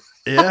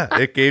 Yeah,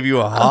 it gave you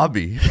a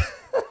hobby.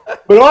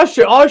 But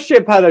our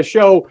ship had a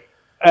show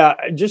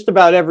just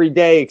about every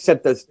day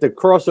except the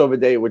crossover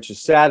day, which is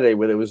Saturday,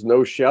 where there was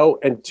no show.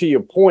 And to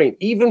your point,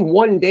 even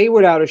one day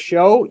without a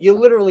show, you're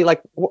literally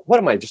like, what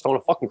am I, just on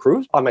a fucking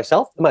cruise by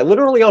myself? Am I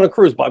literally on a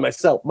cruise by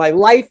myself? My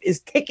life is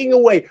ticking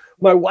away.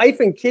 My wife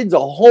and kids are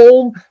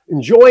home,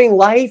 enjoying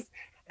life,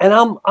 and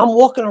I'm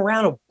walking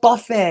around a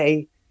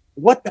buffet.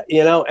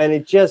 And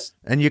it just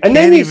and you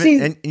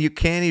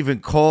can't even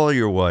call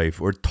your wife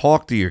or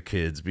talk to your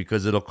kids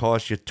because it'll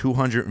cost you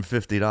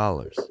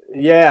 $250.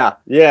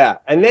 Yeah.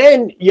 And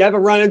then you ever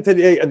run into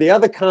the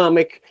other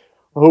comic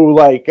who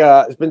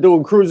has been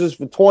doing cruises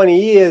for 20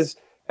 years,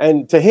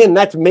 and to him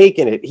that's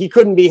making it. He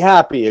couldn't be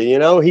happier,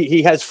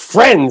 He has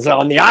friends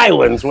on the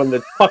islands when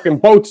the fucking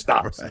boat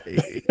stops.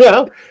 Right.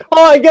 Oh,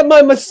 I get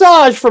my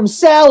massage from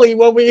Sally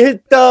when we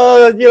hit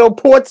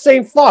Port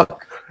St.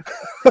 Fuck.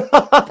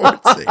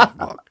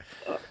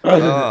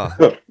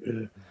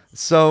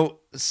 So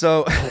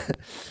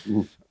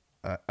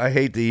I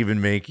hate to even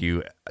make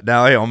you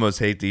now. I almost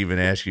hate to even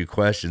ask you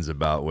questions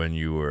about when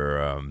you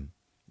were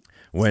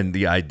when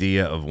the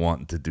idea of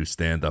wanting to do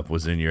stand up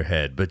was in your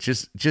head, but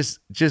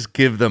just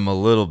give them a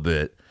little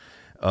bit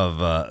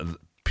of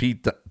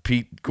Pete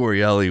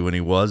Correale when he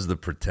was the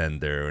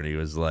Pretender, and he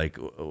was like,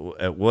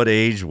 at what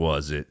age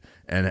was it,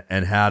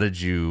 and how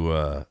did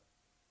you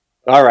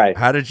all right.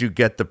 How did you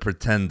get the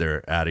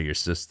Pretender out of your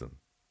system?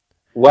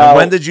 Well, and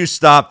when did you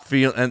stop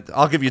feeling? And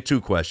I'll give you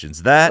 2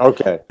 questions.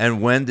 Okay.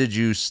 And when did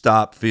you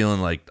stop feeling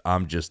like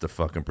I'm just a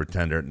fucking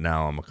pretender?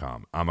 Now I'm a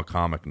comic. I'm a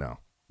comic now.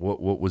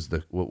 What was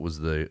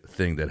the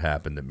thing that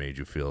happened that made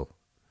you feel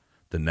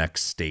the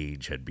next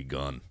stage had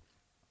begun?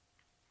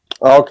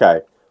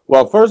 Okay.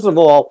 Well, first of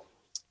all,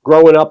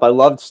 growing up, I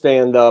loved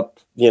stand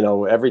up.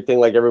 Everything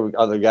like every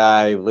other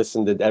guy.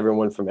 Listened to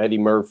everyone from Eddie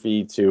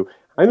Murphy to.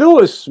 I knew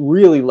I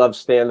really loved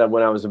stand-up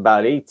when I was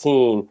about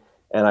 18,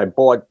 and I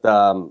bought,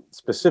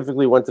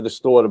 specifically went to the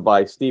store to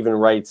buy Stephen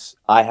Wright's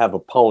I Have a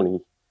Pony,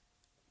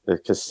 the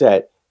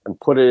cassette, and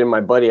put it in. My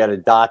buddy had a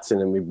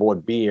Datsun, and we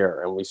bought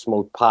beer, and we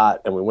smoked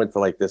pot, and we went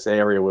to this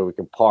area where we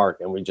could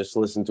park, and we just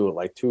listened to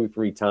it 2 or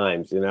 3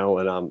 times,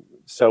 and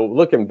so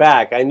looking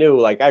back, I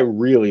knew I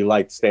really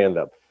liked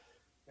stand-up.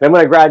 Then when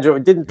I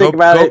graduated, didn't think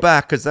about it. Go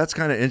back, because that's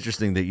kind of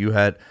interesting that you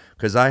had,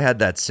 because I had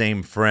that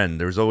same friend.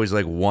 There was always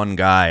like one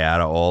guy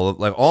out of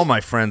all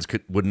my friends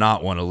would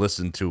not want to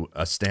listen to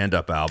a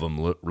stand-up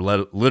album,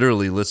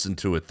 literally listen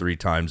to it 3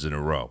 times in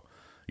a row.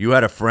 You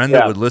had a friend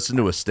that would listen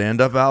to a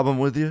stand-up album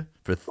with you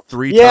for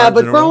 3 times in a row? Yeah,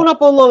 but growing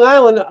up on Long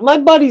Island, my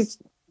buddies,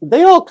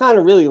 they all kind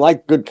of really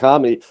like good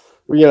comedy.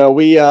 You know,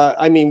 we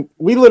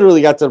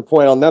literally got to the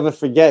point I'll never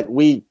forget.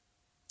 We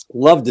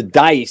loved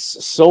Dice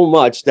so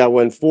much that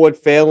when Ford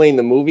Fairlane,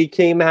 the movie,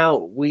 came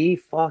out, we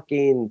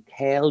fucking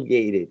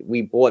tailgated.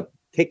 We bought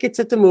tickets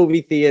at the movie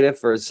theater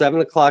for a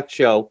 7:00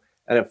 show,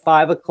 and at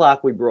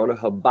 5:00 we brought a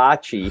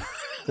hibachi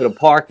to the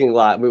parking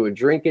lot. We were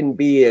drinking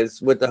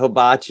beers with the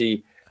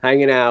hibachi,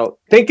 hanging out,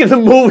 thinking the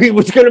movie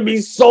was going to be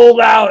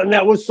sold out, and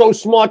that was so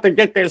smart to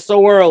get there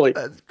so early.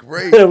 That's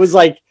great. It was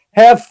like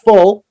half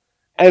full.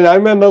 And I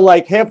remember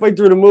like halfway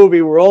through the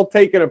movie, we're all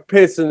taking a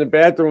piss in the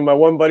bathroom. My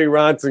one buddy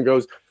Ronson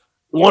goes,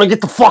 "You want to get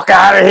the fuck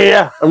out of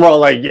here?" And we're all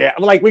like, "Yeah."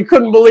 I'm like, we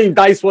couldn't believe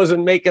Dice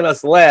wasn't making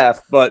us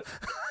laugh, but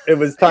it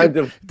was time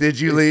to. Did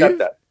you leave?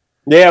 That.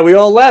 Yeah, we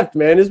all left,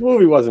 man. This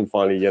movie wasn't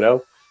funny, you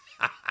know.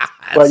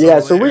 But yeah,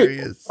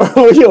 hilarious.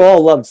 So we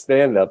all loved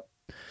stand-up.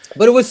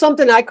 But it was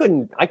something I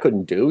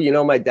couldn't do. You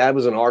know, my dad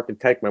was an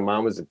architect, my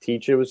mom was a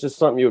teacher. It was just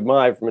something you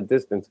admire from a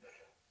distance.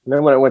 And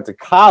then when I went to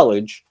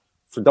college,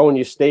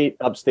 Fredonia State,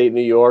 upstate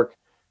New York,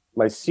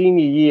 my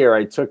senior year,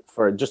 I took,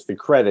 for just the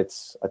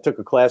credits, I took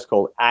a class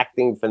called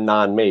Acting for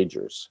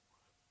Non-Majors.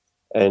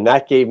 And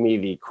that gave me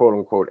the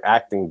quote-unquote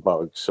acting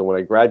bug. So when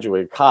I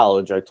graduated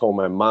college, I told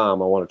my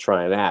mom I want to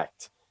try and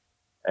act.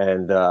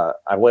 And I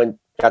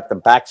got the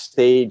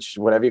backstage,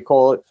 whatever you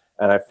call it,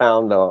 and I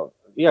found,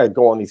 I'd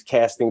go on these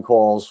casting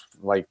calls,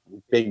 like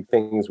big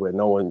things where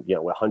no one,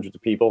 with hundreds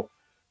of people.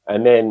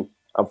 And then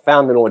I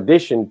found an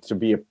audition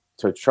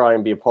to try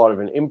and be a part of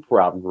an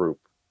improv group.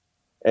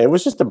 And it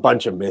was just a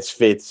bunch of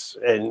misfits.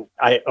 And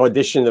I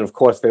auditioned, and of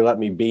course they let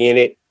me be in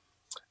it.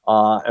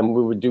 And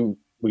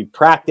we'd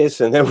practice,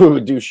 and then we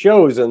would do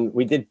shows. And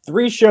we did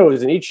 3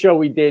 shows, and each show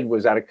we did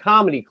was at a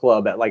comedy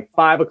club at like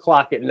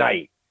 5:00 at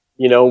night.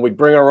 We'd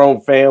bring our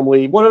own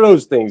family, one of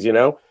those things,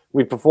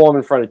 we'd perform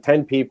in front of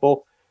 10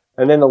 people.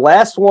 And then the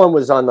last one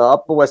was on the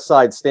Upper West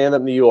Side, Stand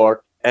Up New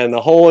York. And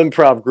the whole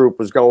improv group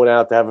was going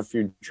out to have a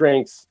few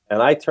drinks.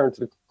 And I turned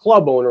to the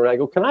club owner and I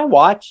go, "Can I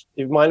watch?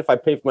 Do you mind if I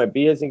pay for my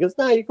beers?" And he goes,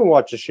 "No, you can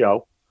watch the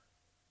show."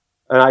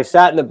 And I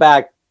sat in the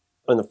back,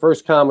 and the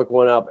first comic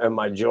went up and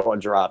my jaw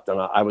dropped. And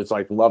I was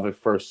like, love at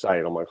first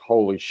sight. I'm like,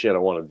 holy shit, I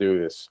want to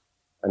do this.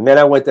 And then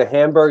I went to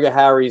Hamburger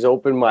Harry's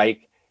open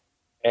mic,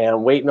 and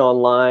I'm waiting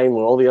online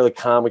with all the other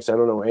comics. I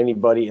don't know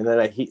anybody. And then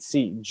I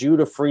see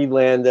Judah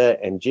Friedlander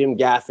and Jim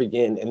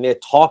Gaffigan, and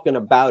they're talking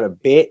about a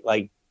bit.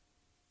 Like,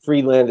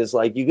 Friedlander's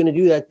like, "You're going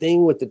to do that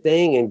thing with the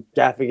thing?" And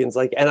Gaffigan's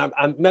like, and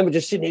I remember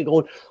just sitting there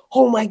going,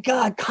 "Oh my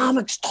God,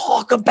 comics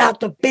talk about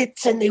the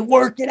bits and they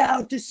work it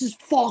out. This is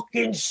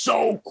fucking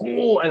so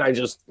cool." And I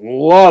just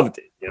loved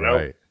it,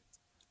 Right.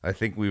 I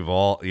think we've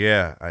all,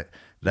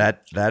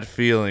 that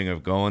feeling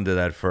of going to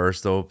that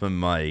first open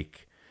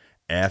mic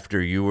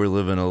after you were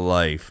living a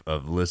life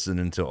of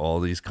listening to all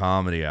these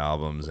comedy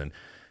albums. And,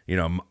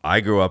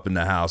 I grew up in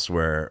the house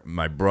where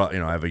my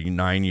brother, I have a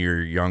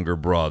 9-year younger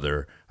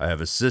brother. I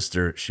have a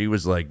sister. She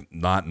was like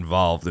not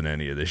involved in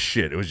any of this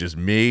shit. It was just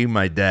me,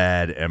 my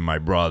dad, and my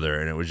brother.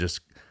 And it was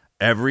just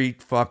every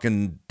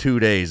fucking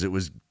 2 days, it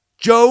was,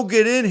 "Joe,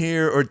 get in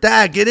here," or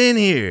 "Dad, get in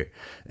here."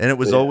 And it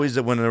was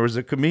always when there was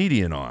a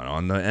comedian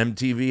on the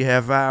MTV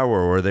half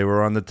hour, or they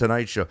were on the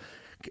Tonight Show.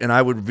 And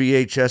I would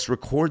VHS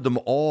record them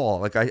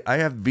all. Like I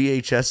have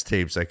VHS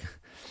tapes like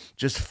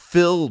just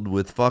filled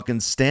with fucking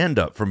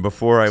stand-up from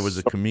before I was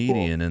a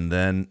comedian. Cool. And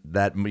then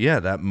that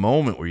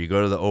moment where you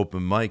go to the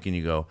open mic and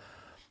you go,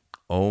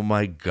 "Oh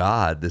my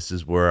God, this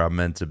is where I'm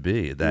meant to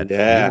be." That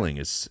feeling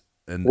is.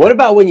 And what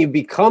about when you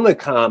become a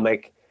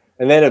comic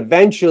and then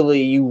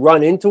eventually you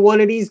run into one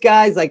of these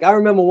guys? Like, I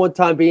remember one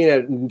time being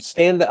at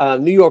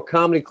New York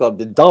Comedy Club,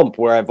 the Dump,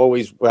 where I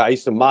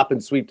used to mop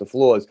and sweep the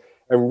floors,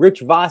 and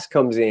Rich Voss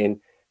comes in.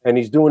 And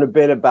he's doing a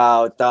bit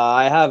about,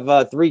 I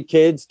have 3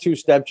 kids, 2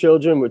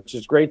 stepchildren, which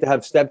is great to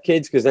have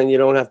stepkids because then you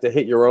don't have to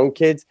hit your own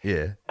kids.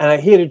 Yeah. And I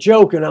hear the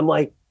joke and I'm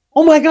like,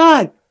 "Oh my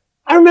God,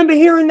 I remember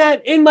hearing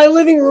that in my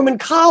living room in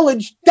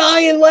college,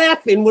 dying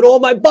laughing with all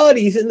my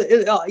buddies." And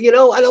and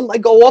I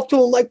go up to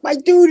him like, "My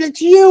dude, it's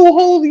you.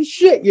 Holy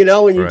shit."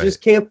 And you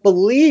just can't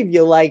believe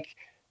you're like,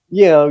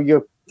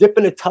 you're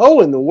dipping a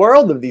toe in the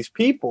world of these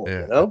people,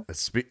 And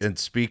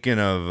speaking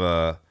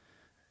of,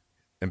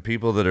 and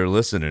people that are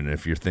listening,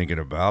 if you're thinking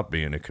about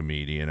being a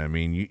comedian, I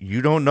mean,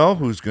 you don't know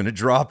who's going to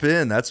drop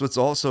in. That's what's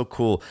also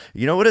cool.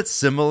 You know what it's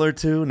similar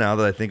to now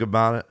that I think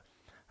about it?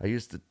 I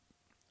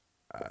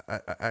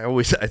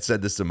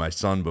said this to my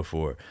son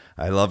before.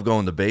 I love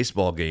going to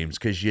baseball games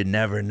because you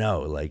never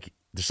know. Like,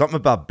 there's something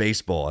about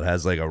baseball. It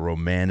has like a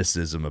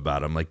romanticism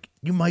about it. I'm like,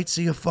 you might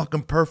see a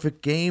fucking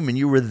perfect game and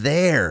you were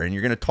there and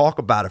you're going to talk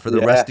about it for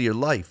the rest of your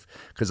life.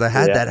 Because I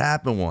had that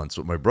happen once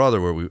with my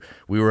brother where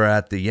we were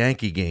at the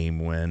Yankee game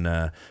when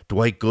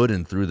Dwight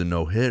Gooden threw the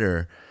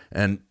no-hitter.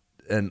 And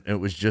and it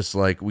was just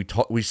like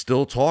we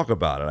still talk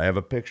about it. I have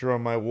a picture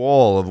on my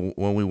wall of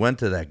when we went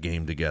to that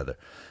game together,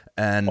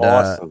 and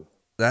Awesome.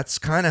 that's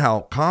kind of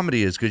how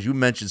comedy is. Because you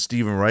mentioned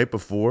Stephen Wright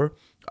before.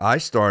 I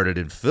started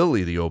in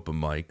Philly, the open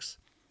mics.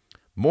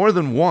 More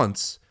than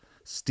once,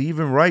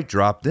 Stephen Wright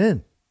dropped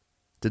in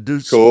to do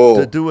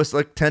a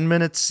like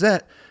 10-minute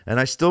set, and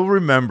I still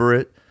remember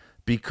it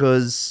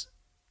because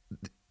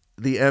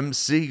the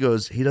MC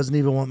goes, he doesn't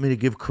even want me to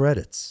give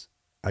credits.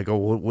 I go,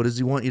 well, what does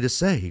he want you to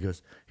say? He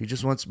goes, he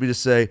just wants me to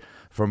say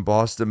from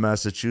Boston,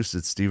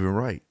 Massachusetts, Stephen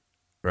Wright,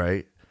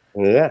 right?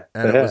 Yeah.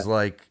 And it was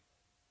like,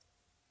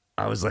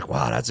 I was like,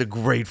 wow, that's a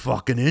great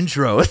fucking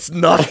intro. It's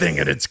nothing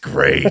and it's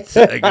great.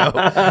 I go,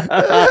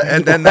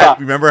 and then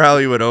remember how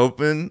he would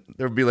open?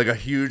 There would be like a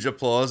huge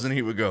applause and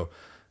he would go,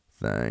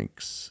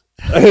 thanks.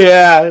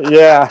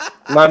 Yeah.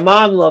 My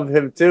mom loved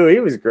him too. He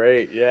was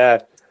great.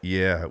 Yeah.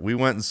 Yeah. We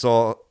went and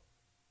saw,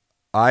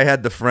 I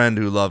had the friend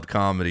who loved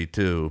comedy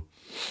too,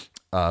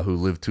 who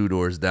lived 2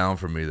 doors down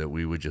from me, that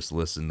we would just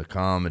listen to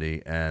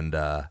comedy. And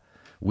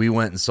we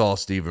went and saw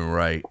Stephen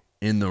Wright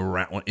in the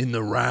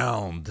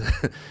round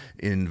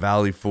in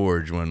Valley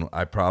Forge when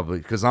I probably,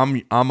 because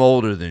I'm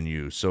older than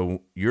you,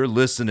 so you're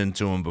listening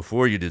to him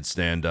before you did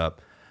stand up.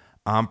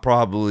 I'm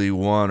probably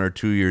 1 or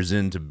 2 years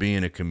into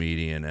being a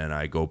comedian, and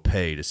I go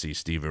pay to see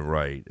Stephen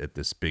Wright at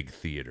this big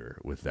theater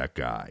with that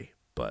guy.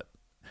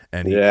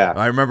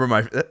 I remember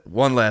my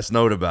one last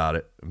note about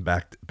it.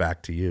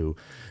 Back to you,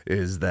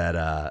 is that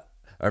I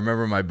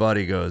remember my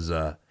buddy goes,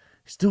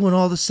 he's doing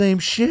all the same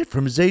shit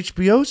from his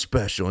HBO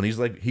special. And he's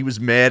like, he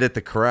was mad at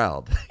the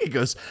crowd. He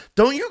goes,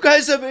 don't you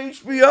guys have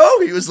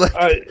HBO? He was like,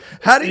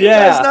 how do you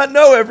guys not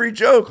know every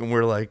joke? And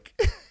we're like,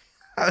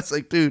 I was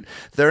like, dude,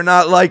 they're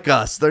not like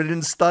us. They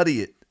didn't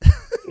study it.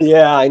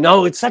 Yeah, I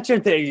know. It's such a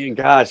thing.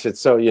 Gosh, it's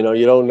so, you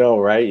don't know,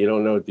 right? You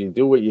don't know. You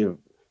do what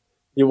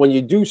when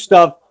you do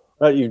stuff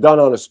that you've done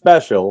on a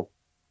special,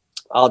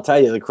 I'll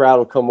tell you, the crowd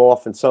will come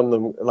off, and some of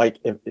them, like,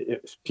 if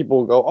people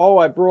will go, oh,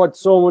 I brought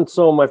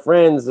so-and-so, my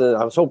friends, and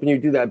I was hoping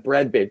you'd do that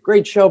bread bit.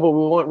 Great show, but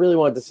we really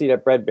wanted to see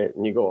that bread bit.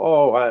 And you go,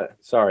 oh,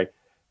 sorry.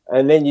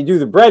 And then you do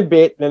the bread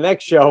bit in the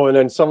next show, and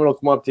then someone will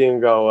come up to you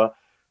and go,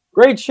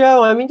 great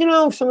show. I mean,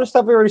 some of the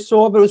stuff we already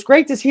saw, but it was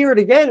great to hear it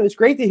again. It was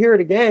great to hear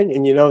it again.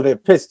 And, they're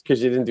pissed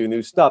because you didn't do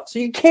new stuff. So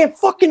you can't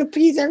fucking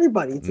appease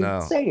everybody. It's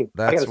insane.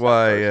 That's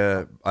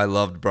why I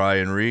loved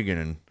Brian Regan,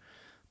 and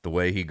the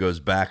way he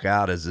goes back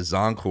out as his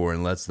encore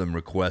and lets them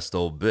request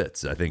old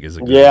bits, I think is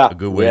a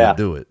good way to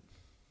do it.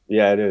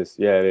 Yeah, it is.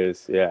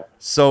 Yeah.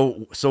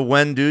 So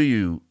when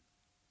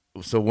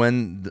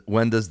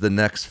does the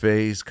next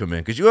phase come in?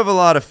 Because you have a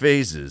lot of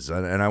phases,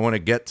 and I want to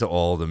get to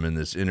all of them in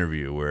this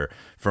interview. Where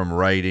from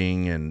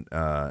writing and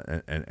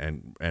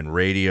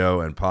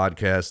radio and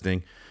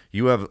podcasting,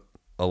 you have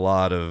a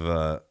lot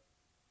of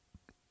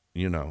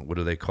what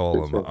do they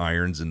call them?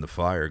 Irons in the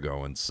fire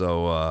going.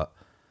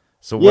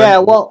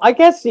 Well, I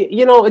guess,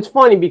 it's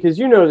funny because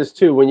this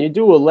too. When you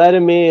do a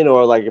Letterman,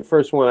 or like the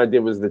first one I did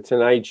was the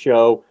Tonight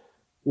Show,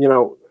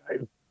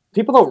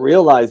 people don't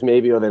realize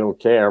maybe, or they don't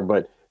care,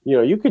 but,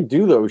 you could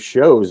do those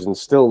shows and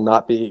still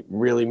not be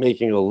really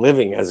making a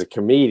living as a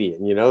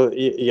comedian.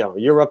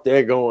 You're up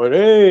there going,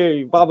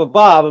 hey,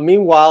 Bob. And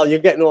meanwhile, you're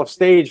getting off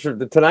stage for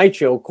the Tonight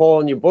Show,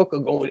 calling your booker,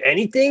 going,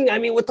 anything? I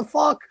mean, what the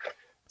fuck?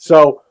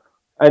 So,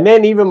 and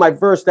then even my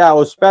first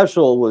hour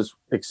special was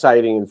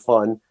exciting and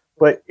fun.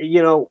 But,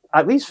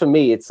 at least for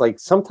me, it's like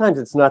sometimes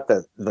it's not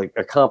the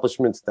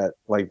accomplishments that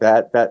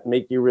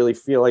make you really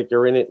feel like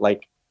you're in it.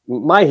 Like,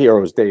 my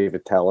hero is Dave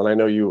Attell, and I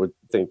know you would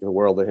think the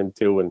world of him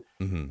too. And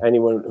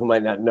anyone who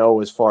might not know,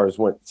 as far as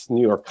when it's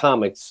New York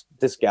comics,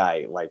 this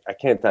guy, like, I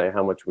can't tell you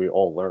how much we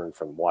all learned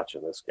from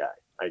watching this guy.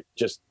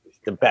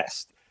 The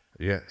best.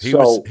 Yeah,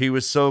 he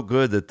was so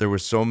good that there were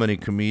so many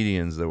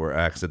comedians that were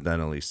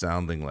accidentally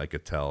sounding like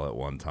Attell at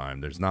one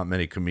time. There's not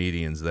many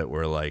comedians that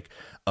were like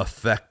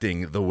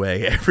affecting the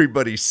way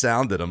everybody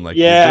sounded. I'm like,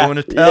 you're doing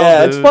Attell,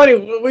 yeah, dude. It's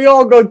funny. We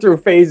all go through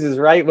phases,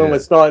 right? When we're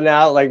starting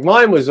out, like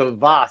mine was a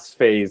Voss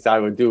phase. I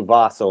would do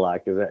Voss a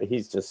lot because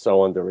he's just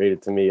so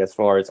underrated to me. As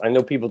far as I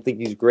know, people think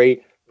he's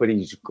great, but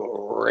he's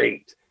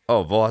great.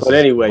 Oh, Voss. But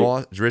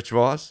anyway, Rich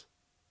Voss.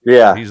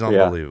 Yeah, he's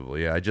unbelievable.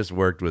 Yeah, I just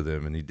worked with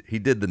him, and he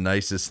did the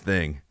nicest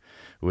thing,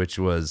 which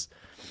was,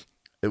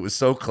 it was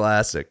so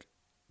classic.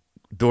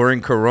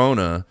 During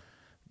Corona,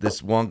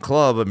 this one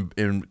club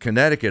in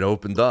Connecticut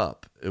opened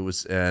up. It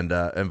was and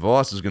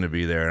Voss was going to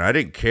be there, and I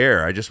didn't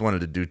care. I just wanted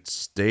to do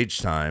stage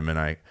time, and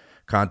I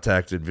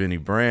contacted Vinny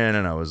Brand,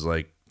 and I was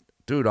like,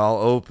 dude, I'll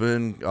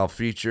open, I'll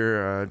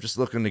feature. Just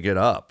looking to get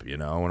up, I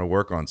want to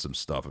work on some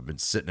stuff. I've been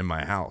sitting in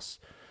my house.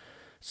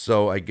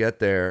 So I get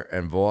there,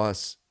 and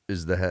Voss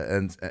is the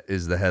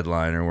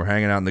headliner. We're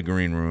hanging out in the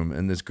green room,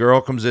 and this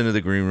girl comes into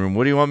the green room.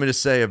 What do you want me to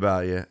say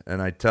about you?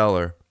 And I tell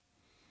her,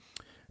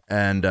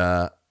 and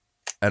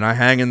I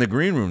hang in the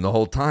green room the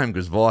whole time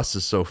because Voss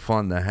is so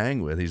fun to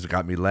hang with. He's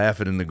got me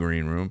laughing in the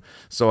green room.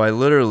 So I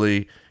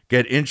literally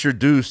get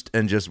introduced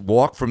and just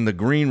walk from the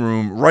green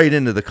room right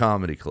into the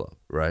comedy club,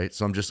 right?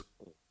 So I'm just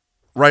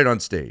right on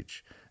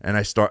stage, and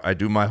I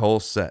do my whole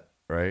set,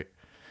 right?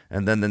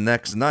 And then the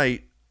next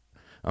night,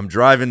 I'm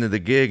driving to the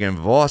gig and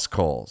Voss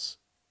calls,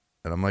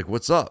 and I'm like,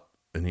 "What's up?"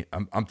 And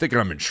I'm thinking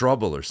I'm in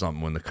trouble or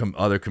something when the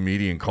other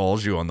comedian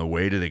calls you on the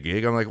way to the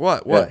gig. I'm like,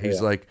 "What? What?"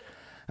 He's like,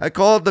 "I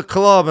called the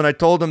club and I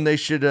told them they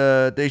should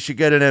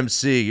get an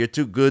MC. You're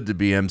too good to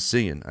be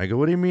MCing." I go,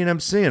 "What do you mean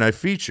MCing? I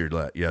featured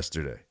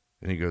yesterday."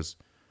 And he goes,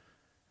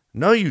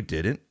 "No, you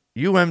didn't.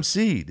 You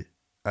MC'd."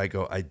 I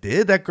go, "I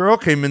did? That girl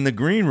came in the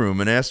green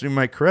room and asked me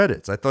my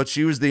credits. I thought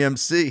she was the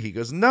MC." He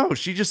goes, "No,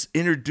 she just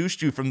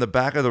introduced you from the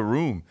back of the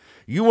room.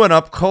 You went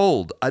up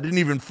cold. I didn't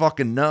even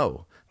fucking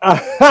know." So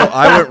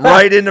I went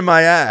right into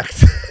my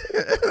act.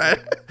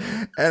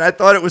 And I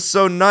thought it was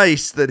so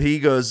nice that he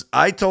goes,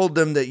 "I told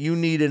them that you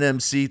need an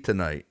MC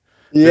tonight.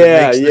 It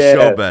makes the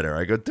show better."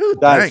 I go, "Dude,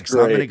 that's thanks.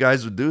 Great. Not many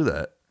guys would do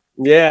that."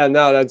 Yeah,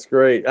 no, that's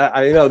great.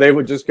 I know they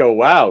would just go,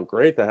 "Wow,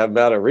 great to have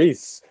Matt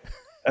Reese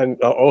and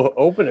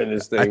opening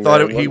this thing." I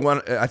thought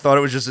I thought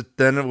it was just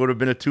then it would have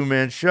been a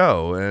 2-man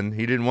show, and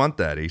he didn't want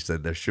that. He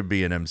said there should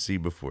be an MC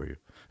before you.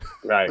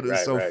 Right,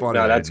 It's so right. funny.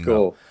 No, that's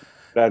cool.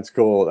 That's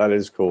cool. That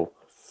is cool.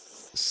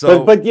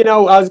 So, but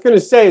I was going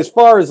to say, as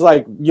far as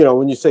like,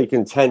 when you say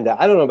contender,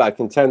 I don't know about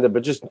contender,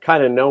 but just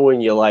kind of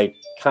knowing you like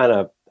kind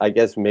of, I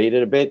guess, made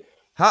it a bit.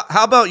 How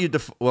about you?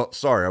 Well,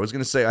 sorry, I was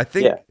going to say, I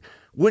think,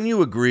 wouldn't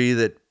you agree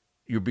that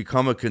you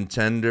become a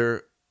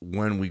contender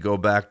when we go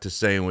back to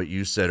saying what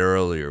you said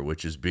earlier,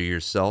 which is be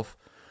yourself?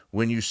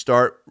 When you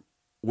start,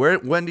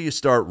 when do you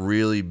start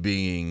really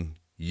being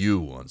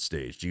you on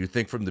stage? Do you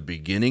think from the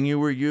beginning you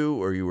were you,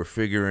 or you were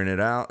figuring it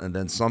out, and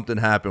then something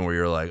happened where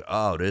you're like,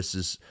 "Oh, this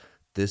is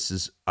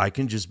I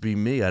can just be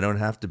me. I don't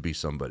have to be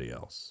somebody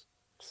else."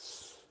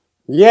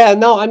 Yeah,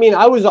 no, I mean,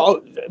 I was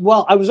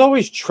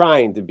always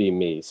trying to be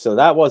me, so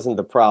that wasn't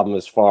the problem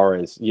as far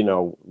as,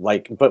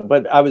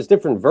 but I was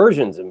different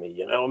versions of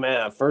me, man.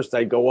 At first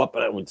I'd go up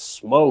and I would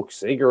smoke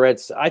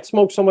cigarettes. I'd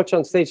smoke so much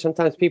on stage,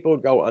 sometimes people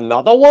would go,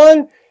 "Another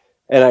one?"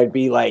 And I'd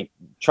be like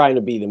trying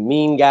to be the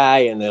mean guy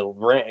and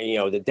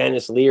the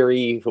Dennis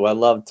Leary, who I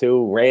love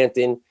too,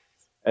 ranting.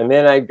 And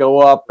then I'd go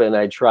up and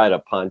I'd try to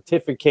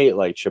pontificate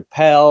like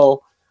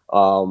Chappelle,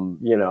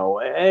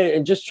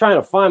 and just trying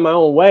to find my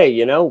own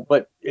way,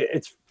 But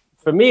it's,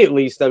 for me at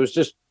least, I was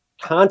just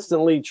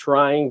constantly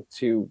trying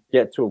to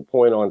get to a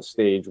point on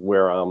stage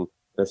where I'm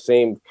the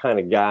same kind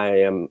of guy I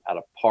am at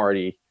a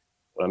party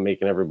when I'm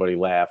making everybody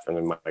laugh and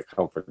in my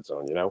comfort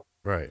zone,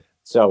 Right.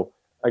 So,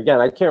 again,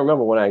 I can't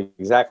remember when I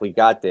exactly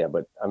got there,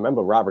 but I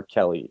remember Robert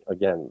Kelly,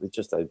 again,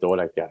 just I adore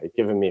that guy,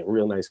 giving me a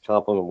real nice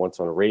compliment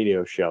once on a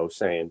radio show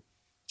saying,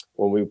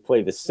 when we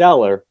played the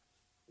Cellar,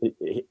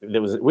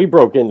 we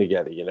broke in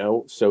together,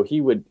 so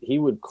he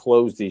would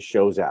close these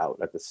shows out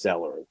at the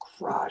Cellar and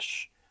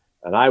crush,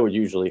 and I would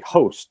usually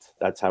host.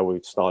 That's how we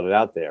started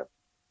out there.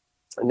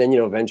 And then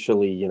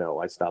eventually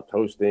I stopped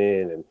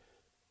hosting,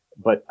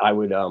 but I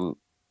would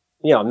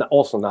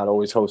also not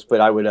always host, but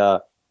I would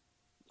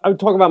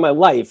talk about my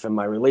life and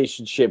my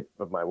relationship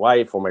with my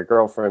wife or my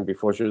girlfriend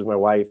before she was my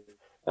wife.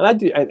 And I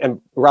do,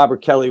 and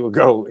Robert Kelly would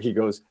go, he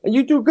goes, "And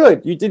you do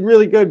good. You did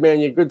really good,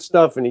 man. You had good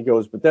stuff." And he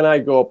goes, "But then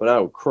I'd go up and I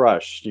would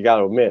crush. You got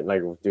to admit." And I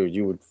go, "Dude,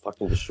 you would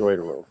fucking destroy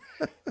the room."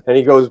 And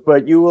he goes,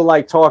 "But you were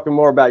like talking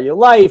more about your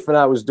life, and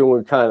I was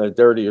doing kind of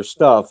dirtier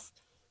stuff."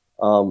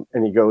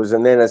 And he goes,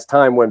 "And then as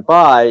time went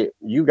by,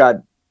 you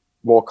got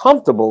more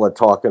comfortable at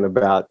talking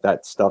about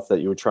that stuff that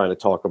you were trying to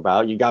talk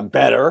about. You got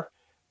better."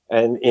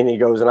 And he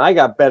goes, "And I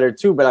got better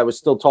too, but I was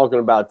still talking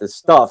about this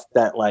stuff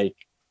that like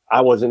I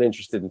wasn't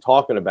interested in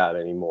talking about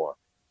anymore."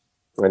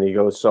 And he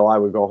goes, "So I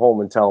would go home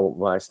and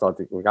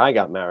when I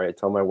got married, I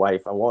tell my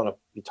wife, I want to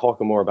be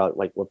talking more about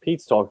like what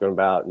Pete's talking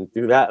about and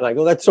do that." And I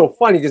go, "That's so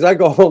funny," because I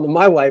go home to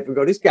my wife and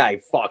go, "This guy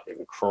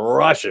fucking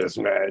crushes,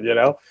 man,"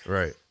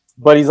 Right.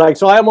 But he's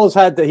like, I almost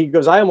had to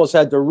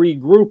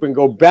regroup and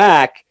go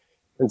back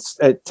and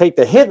take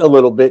the hit a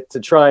little bit to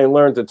try and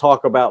learn to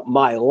talk about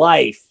my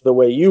life the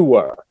way you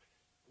were.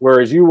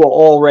 Whereas you were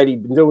already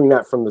doing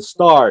that from the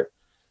start.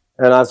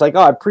 And I was like,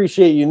 "Oh, I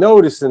appreciate you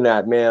noticing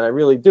that, man. I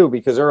really do."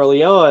 Because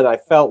early on, I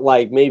felt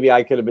like maybe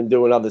I could have been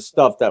doing other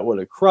stuff that would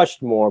have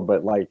crushed more,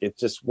 but like it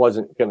just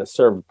wasn't going to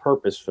serve a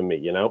purpose for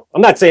me,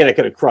 I'm not saying I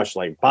could have crushed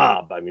like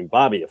Bob. I mean,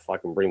 Bobby, you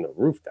fucking bring the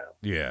roof down.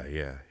 Yeah,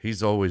 yeah.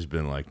 He's always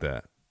been like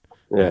that.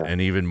 Yeah. And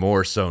even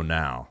more so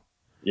now.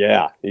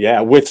 Yeah.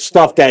 With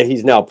stuff that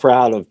he's now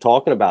proud of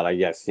talking about, I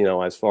guess,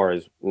 as far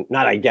as,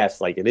 not I guess,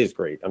 like it is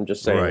great. I'm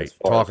just saying. Right.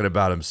 Talking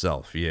about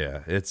himself.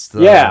 Yeah. It's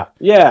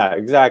Yeah,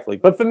 exactly.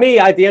 But for me,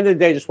 at the end of the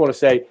day, I just want to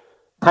say,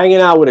 hanging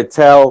out with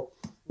Attell,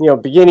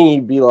 beginning,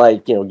 he'd be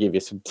like, give you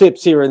some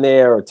tips here and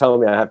there or telling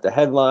me I have to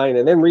headline.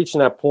 And then reaching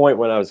that point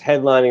when I was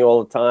headlining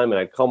all the time and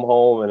I'd come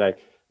home and I'd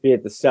be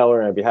at the Cellar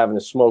and I'd be having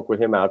a smoke with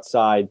him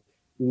outside,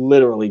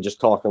 literally just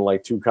talking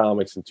like two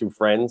comics and two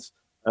friends.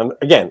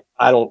 Again,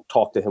 I don't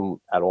talk to him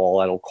at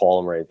all. I don't call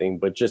him or anything,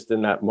 but just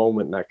in that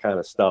moment and that kind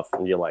of stuff,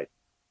 and you're like,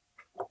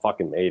 I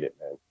fucking made it,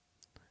 man.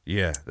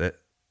 Yeah,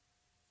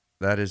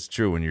 that is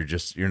true. When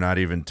you're not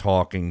even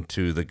talking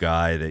to the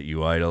guy that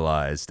you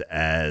idolized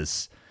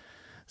as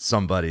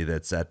somebody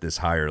that's at this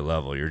higher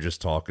level. You're just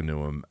talking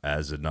to him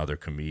as another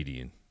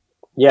comedian.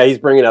 Yeah, he's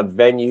bringing up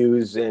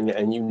venues,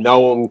 and you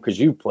know him because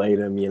you played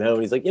him,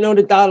 and he's like, the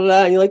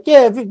da-da-da, and you're like,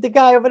 yeah, the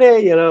guy over there,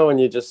 and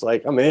you're just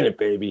like, I'm in it,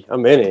 baby.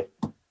 I'm in it.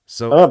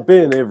 So I've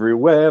been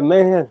everywhere,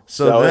 man.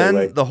 So then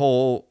anyway. the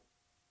whole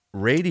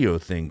radio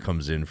thing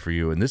comes in for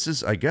you, and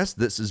I guess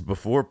this is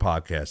before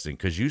podcasting,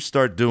 because you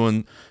start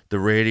doing the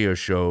radio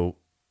show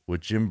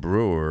with Jim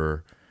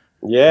Brewer.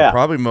 Yeah.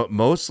 Probably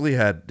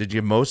did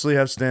you mostly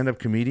have stand-up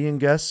comedian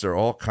guests or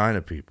all kind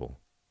of people?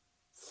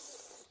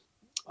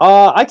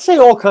 I'd say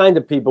all kind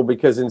of people,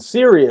 because in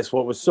Sirius,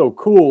 what was so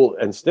cool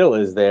and still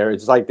is there,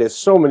 it's like there's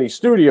so many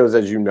studios,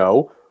 as you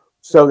know.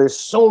 So there's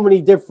so many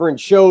different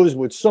shows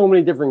with so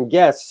many different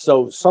guests.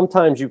 So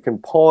sometimes you can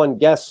pawn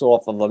guests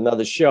off of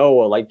another show,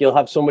 or like you'll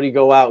have somebody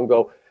go out and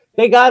go,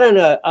 they got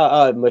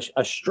an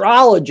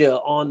astrologer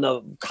on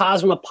the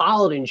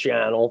Cosmopolitan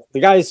channel.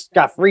 The guy's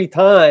got free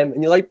time,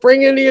 and you're like,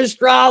 bring in the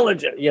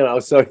astrologer,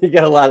 So you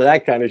get a lot of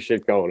that kind of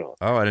shit going on.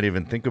 Oh, I didn't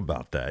even think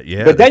about that.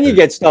 Yeah, but then you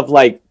get stuff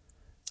like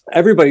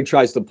everybody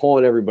tries to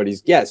pawn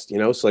everybody's guest,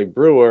 So like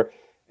Brewer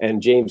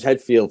and James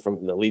Hetfield,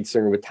 from the lead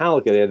singer of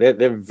Metallica,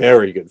 they're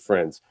very good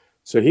friends.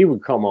 So he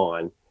would come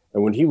on,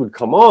 and when he would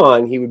come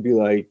on, he would be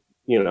like,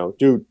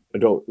 dude,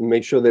 don't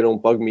make sure they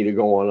don't bug me to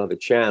go on other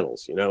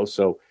channels,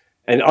 So,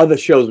 and other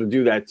shows would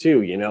do that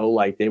too,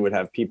 like they would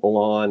have people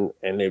on,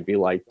 and they'd be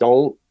like,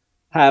 don't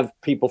have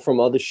people from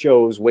other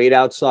shows wait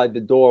outside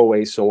the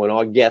doorway, so when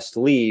our guest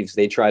leaves,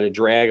 they try to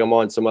drag him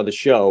on some other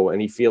show,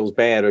 and he feels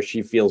bad or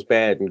she feels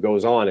bad and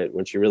goes on it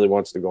when she really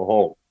wants to go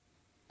home.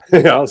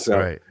 So.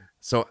 Right.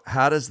 So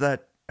how does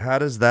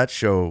that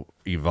show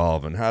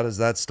evolve, and how does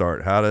that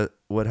start?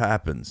 What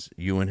happens?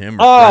 You and him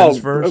are friends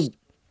first?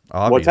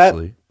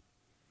 Obviously.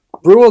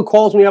 Brewer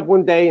calls me up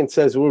one day and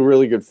says, we're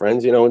really good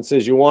friends, and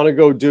says, you want to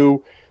go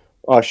do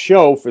a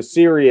show for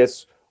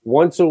Sirius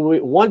once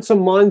a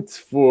month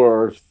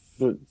for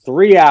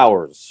 3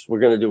 hours. We're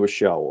going to do a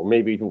show, or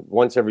maybe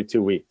once every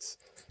 2 weeks.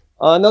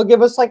 And they'll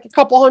give us like a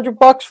couple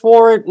 $100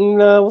 for it, and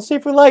we'll see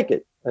if we like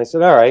it. I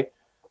said, all right.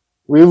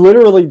 We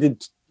literally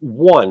did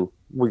one.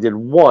 We did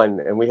one,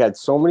 and we had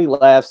so many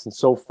laughs and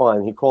so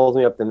fun. He calls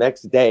me up the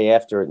next day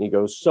after it, and he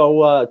goes,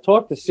 so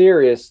talk to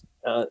Sirius,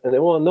 and they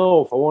want to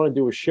know if I want to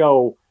do a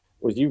show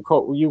with you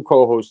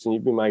co-hosting.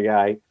 You'd be my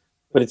guy,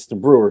 but it's the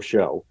Brewer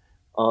show.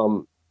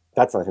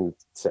 That's not him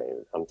saying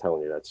it. I'm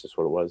telling you, that's just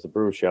what it was, the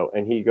Brewer show.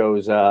 And he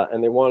goes,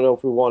 and they want to know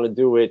if we want to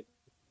do it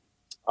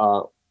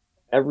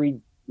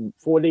every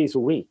 4 days a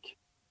week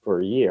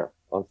for a year,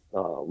 on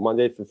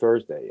Monday through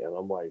Thursday. And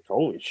I'm like,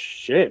 holy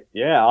shit,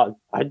 yeah,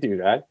 I'd do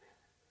that.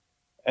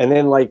 And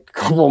then like a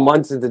couple of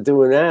months into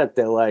doing that,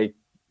 they're like,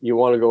 you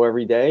want to go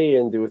every day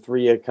and do a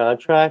 3-year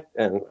contract?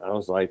 And I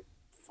was like,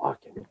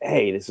 fucking,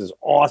 hey, this is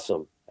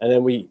awesome. And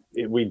then we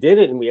did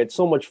it, and we had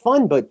so much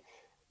fun, but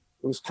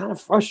it was kind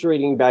of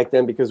frustrating back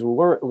then because it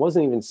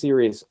wasn't even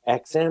Sirius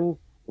XM,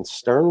 and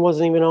Stern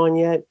wasn't even on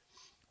yet.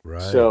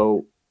 Right.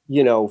 So,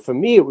 for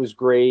me, it was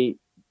great.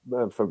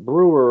 For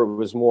Brewer, it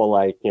was more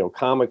like,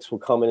 comics were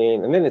coming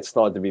in, and then it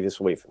started to be this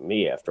way for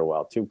me after a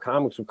while too.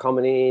 Comics were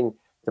coming in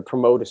to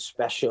promote a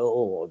special,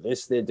 or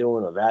this they're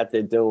doing, or that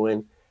they're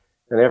doing.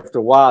 And after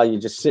a while,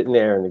 you're just sitting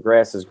there, and the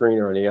grass is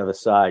greener on the other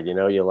side.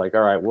 You're like,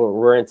 all right,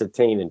 we're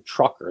entertaining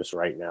truckers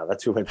right now.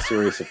 That's who had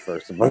Sirius at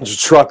first, a bunch of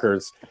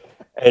truckers.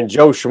 And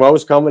Joe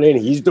Schmo's coming in.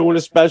 He's doing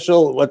a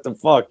special. What the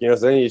fuck? So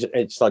then you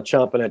start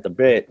chomping at the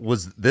bit.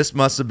 This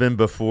must have been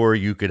before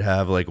you could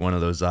have like one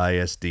of those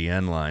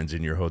ISDN lines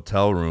in your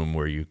hotel room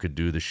where you could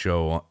do the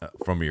show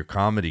from your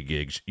comedy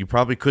gigs. You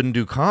probably couldn't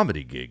do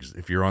comedy gigs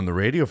if you're on the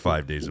radio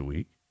 5 days a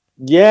week.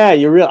 Yeah,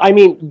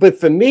 but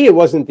for me, it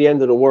wasn't the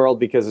end of the world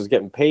because I was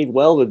getting paid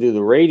well to do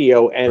the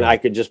radio, and right. I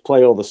could just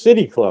play all the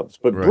city clubs.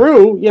 But right.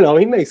 Brew,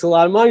 he makes a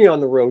lot of money on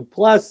the road.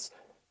 Plus,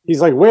 he's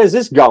like, where's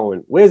this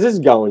going?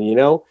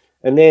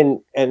 And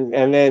then,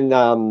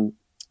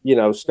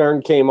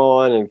 Stern came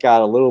on and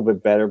got a little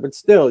bit better, but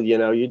still,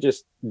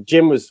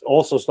 Jim was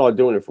also started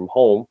doing it from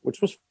home,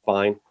 which was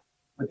fine.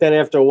 But then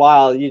after a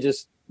while, he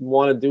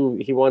wanted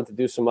to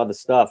do some other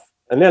stuff.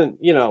 And then,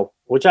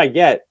 which I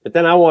get, but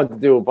then I wanted to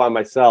do it by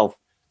myself,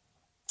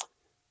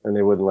 and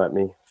they wouldn't let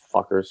me,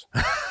 fuckers.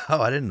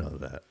 Oh, I didn't know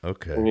that.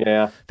 Okay.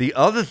 Yeah. The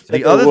other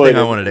thing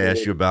I wanted to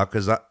ask you about,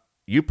 because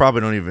you probably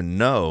don't even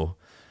know,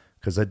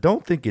 because I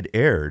don't think it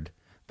aired,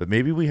 but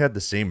maybe we had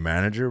the same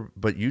manager.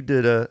 But you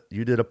did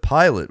a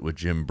pilot with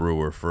Jim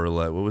Brewer for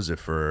what was it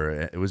for?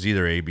 It was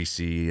either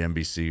ABC,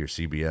 NBC, or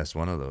CBS,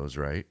 one of those,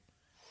 right?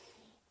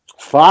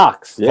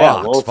 Fox,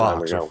 yeah,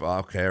 Fox.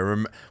 Okay, I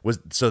remember.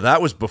 So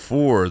that was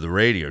before the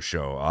radio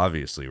show,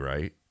 obviously,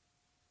 right?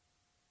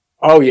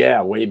 Oh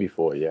yeah, way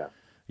before, yeah.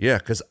 Yeah,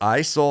 because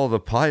I saw the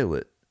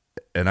pilot,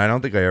 and I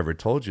don't think I ever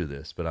told you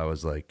this, but I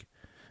was like,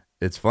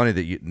 it's funny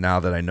that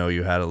now that I know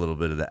you had a little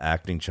bit of the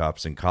acting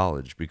chops in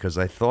college, because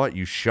I thought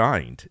you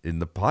shined in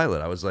the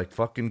pilot. I was like,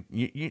 fucking,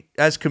 you,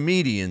 as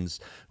comedians,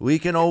 we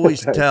can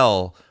always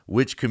tell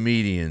which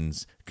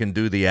comedians can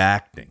do the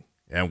acting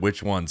and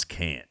which ones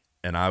can't.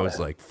 And I was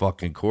like,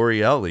 fucking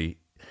Correale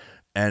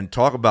And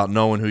talk about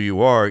knowing who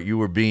you are. You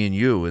were being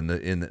you, and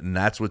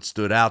that's what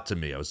stood out to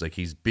me. I was like,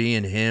 he's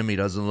being him. He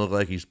doesn't look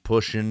like he's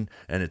pushing,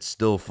 and it's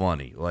still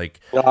funny. Like,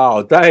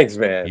 Oh, thanks,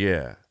 man.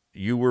 yeah,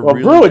 you were Well,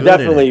 really Brewer good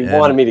definitely in it.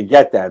 wanted And, me to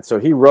get that, so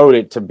he wrote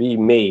it to be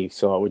me,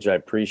 so which I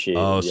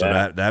appreciated. oh, so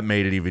yeah. that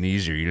made it even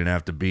easier. You didn't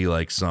have to be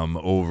like some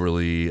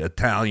overly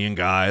Italian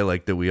guy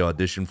like that we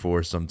audition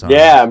for sometimes.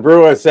 Yeah, and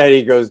Brewer said,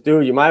 he goes,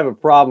 dude, you might have a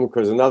problem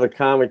because another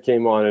comic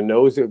came on and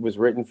knows it was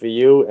written for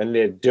you, and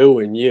they're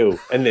doing you,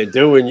 and they're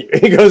doing you.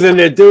 He goes, and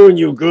they're doing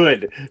you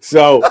good.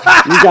 So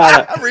you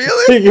gotta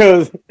Really? He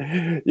goes,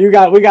 I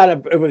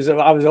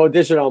was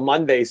auditioning on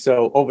Monday,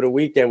 so over the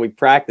weekend we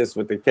practiced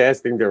with the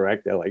casting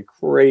director like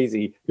crazy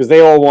because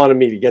they all wanted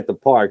me to get the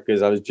part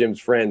because I was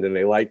Jim's friend and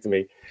they liked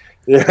me,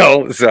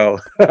 So,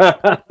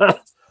 but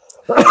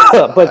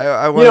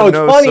I want to it's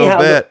know funny so how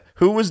bad.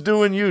 Who was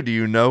doing you? Do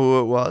you know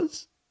who it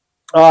was?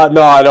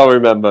 no, I don't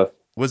remember.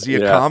 Was he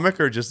a comic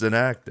or just an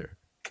actor?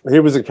 He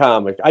was a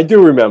comic. I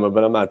do remember,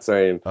 but I'm not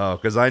saying. Oh,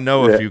 because I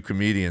know a few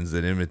comedians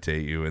that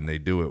imitate you and they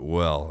do it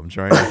well. I'm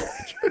trying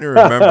to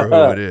remember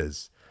who it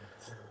is.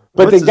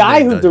 But the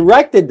guy who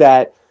directed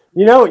that,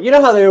 you know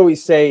how they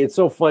always say, it's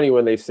so funny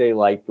when they say,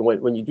 like,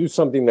 when you do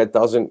something that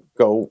doesn't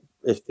go,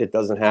 if it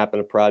doesn't happen,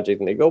 a project,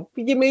 and they go,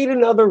 you made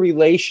another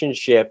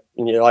relationship,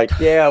 and you're like,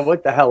 yeah,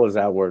 what the hell is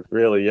that word,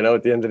 really?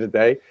 At the end of the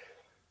day.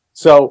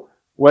 So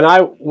when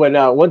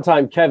one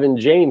time Kevin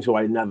James, who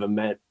I never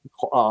met,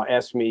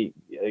 asked me,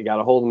 he got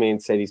a hold of me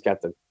and said he's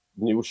got the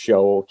new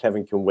show,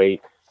 Kevin Can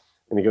Wait.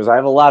 And he goes, I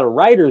have a lot of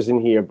writers in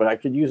here, but I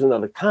could use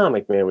another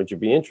comic, man. Would you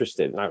be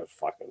interested? And I was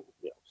fucking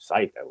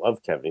psyched. I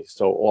love Kevin. He's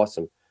so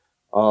awesome.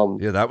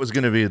 Yeah, that was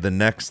going to be the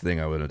next thing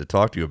I wanted to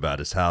talk to you about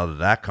is how did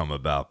that come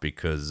about?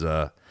 Because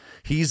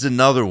he's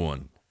another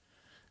one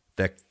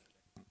that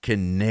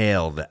can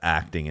nail the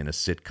acting in a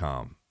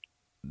sitcom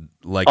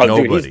like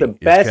nobody. Dude, he's the is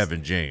best.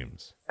 Kevin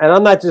James. And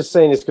I'm not just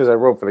saying this because I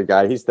wrote for the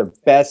guy. He's the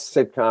best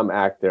sitcom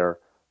actor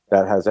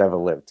that has ever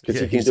lived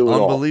because he can do it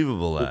all.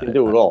 Unbelievable at it. He can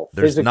do it all.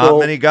 There's Physical, not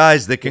many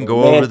guys that can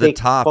go over the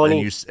top,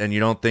 funny. and you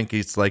don't think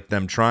it's like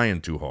them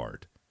trying too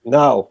hard.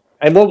 No,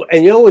 and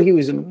you know what he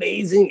was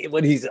amazing.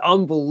 What he's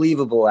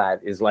unbelievable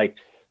at is like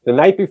the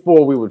night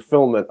before we would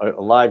film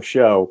a live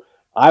show.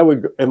 I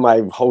would in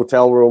my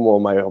hotel room or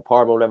my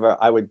apartment, whatever.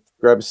 I would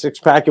grab a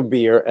 6-pack of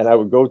beer and I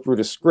would go through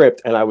the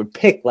script and I would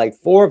pick like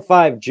 4 or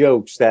 5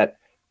 jokes that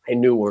I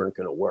knew weren't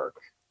going to work.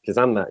 Because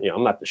I'm not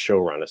the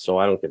showrunner, so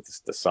I don't get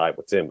to decide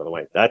what's in. But I'm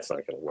like, that's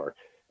not going to work.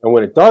 And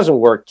when it doesn't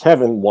work,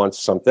 Kevin wants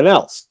something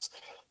else.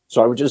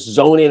 So I would just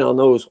zone in on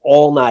those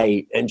all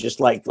night and just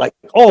like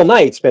all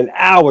night, spend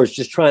hours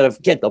just trying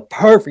to get the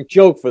perfect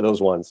joke for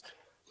those ones.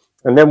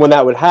 And then when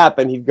that would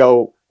happen, he'd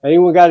go,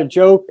 anyone got a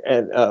joke?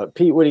 And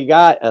Pete, what he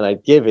got? And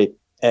I'd give it.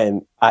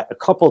 And a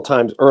couple of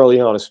times early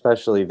on,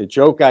 especially, the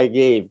joke I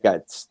gave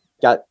got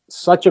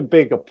such a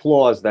big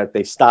applause that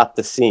they stopped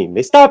the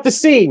scene.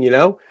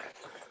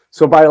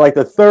 So by like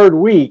the third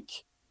week,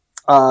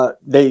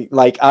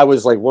 I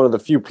was like one of the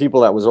few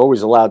people that was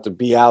always allowed to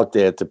be out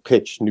there to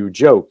pitch new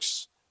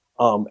jokes.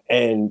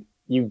 And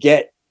you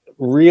get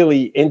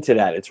really into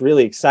that. It's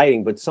really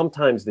exciting. But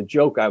sometimes the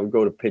joke I would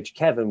go to pitch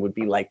Kevin would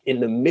be like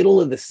in the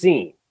middle of the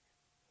scene.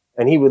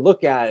 And he would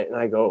look at it and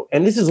I go,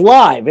 and this is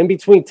live in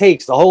between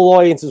takes. The whole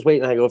audience is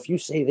waiting. I go, if you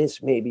say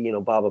this, maybe,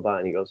 blah, blah, blah.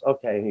 And he goes,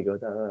 okay. And he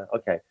goes,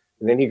 okay.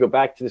 And then he'd go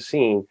back to the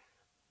scene.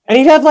 And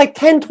he'd have like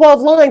 10,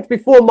 12 lines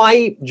before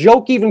my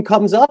joke even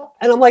comes up.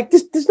 And I'm like,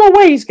 there's no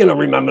way he's going to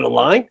remember the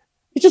line.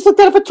 He just looked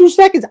at it for 2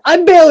 seconds.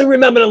 I barely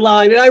remember the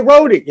line and I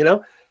wrote it,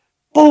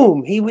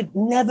 Boom. He would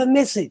never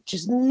miss it.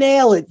 Just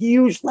nail it.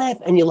 Huge laugh.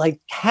 And you're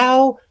like,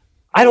 how?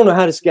 I don't know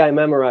how this guy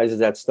memorizes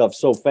that stuff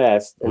so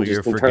fast. And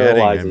You're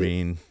forgetting. I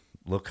mean,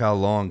 look how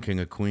long King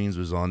of Queens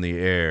was on the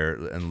air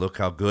and look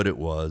how good it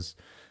was.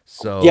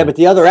 So yeah, but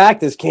the other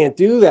actors can't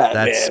do that.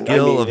 That man.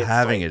 skill of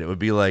having it would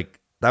be like,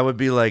 that would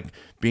be like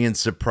being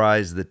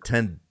surprised that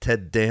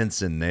Ted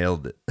Danson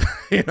nailed it.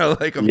 Of course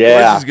he's going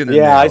to nail it.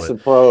 I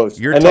suppose.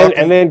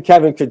 And then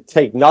Kevin could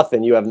take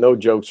nothing. You have no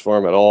jokes for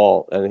him at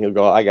all. And he'll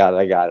go, I got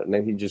it. And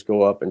then he'd just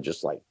go up and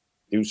just like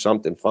do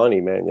something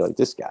funny, man. You're like,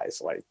 this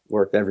guy's like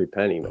worth every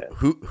penny, man.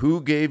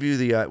 Who gave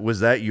you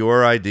was that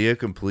your idea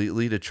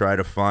completely to try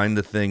to find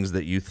the things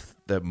that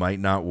that might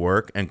not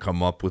work and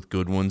come up with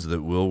good ones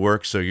that will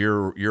work? So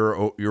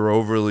you're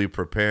overly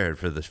prepared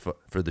for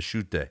the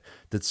shoot day.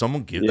 Did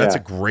someone give? That's a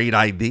great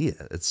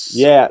idea. Did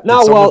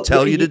someone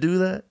tell you to do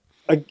that?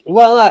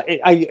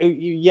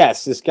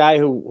 Yes, this guy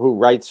who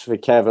writes for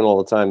Kevin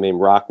all the time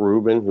named Rock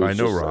Rubin. I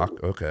know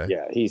Rock. Okay.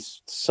 Yeah,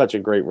 he's such a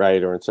great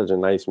writer and such a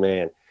nice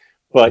man.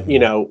 But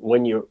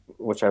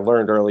which I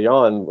learned early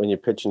on when you're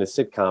pitching a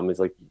sitcom, is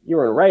like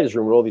you're in a writer's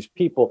room with all these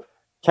people.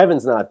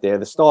 Kevin's not there.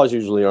 The stars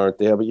usually aren't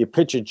there, but you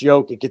pitch a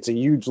joke, it gets a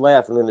huge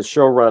laugh, and then the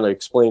showrunner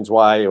explains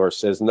why or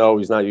says no,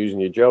 he's not using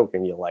your joke,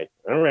 and you're like,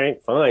 all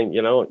right, fine.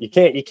 You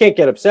can't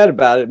get upset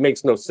about it. It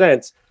makes no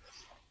sense.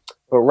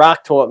 But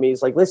Rock taught me,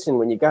 he's like, listen,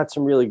 when you got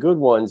some really good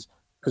ones,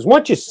 because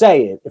once you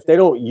say it, if they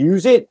don't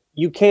use it,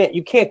 you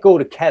can't go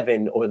to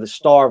Kevin or the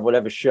star of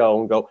whatever show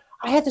and go,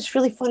 I had this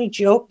really funny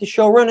joke. The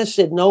showrunner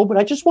said no, but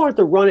I just wanted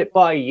to run it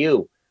by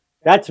you.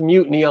 That's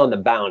mutiny on the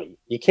bounty.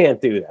 You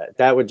can't do that.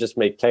 That would just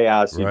make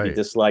chaos. You'd be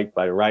disliked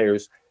by the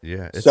writers.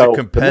 Yeah, it's a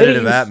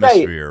competitive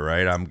atmosphere,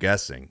 right? I'm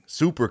guessing.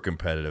 Super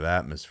competitive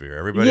atmosphere.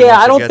 Everybody wants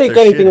to I don't get think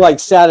their anything shit like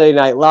Saturday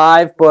Night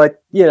Live,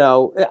 but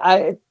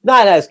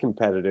not as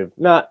competitive.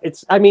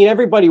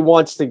 Everybody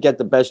wants to get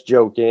the best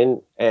joke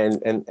in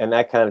and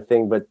that kind of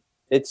thing, but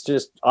it's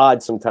just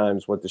odd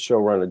sometimes what the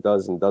showrunner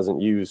does and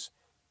doesn't use.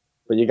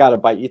 But you got to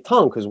bite your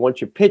tongue because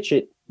once you pitch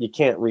it, you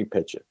can't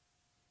repitch it.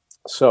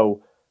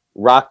 So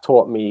Rock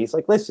taught me, he's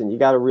like, listen, you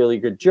got a really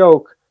good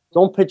joke.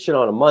 Don't pitch it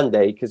on a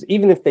Monday because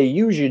even if they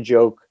use your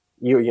joke,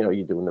 you're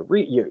doing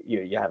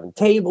you're having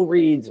table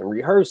reads and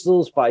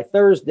rehearsals. By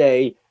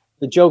Thursday,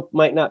 the joke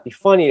might not be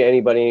funny to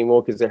anybody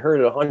anymore because they heard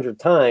it 100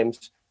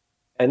 times,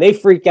 and they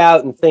freak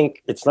out and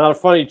think it's not a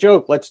funny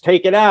joke. Let's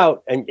take it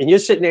out, and you're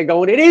sitting there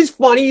going, it is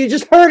funny. You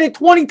just heard it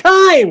 20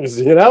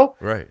 times,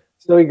 Right.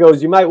 So he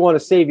goes, you might want to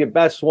save your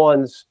best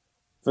ones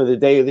for the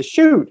day of the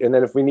shoot. And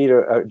then if we need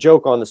a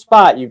joke on the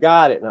spot, you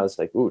got it. And I was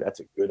like, ooh, that's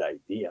a good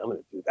idea. I'm going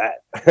to do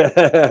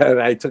that.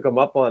 And I took him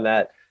up on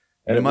that.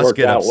 And you must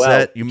get upset.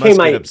 Well. You must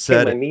get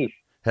upset.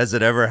 Has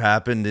it ever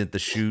happened at the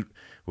shoot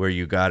where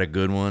you got a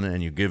good one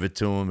and you give it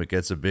to him, it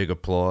gets a big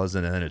applause,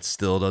 and then it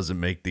still doesn't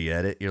make the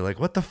edit? You're like,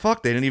 what the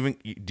fuck? They didn't even,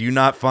 do you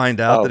not find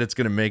out that it's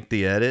going to make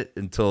the edit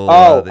until...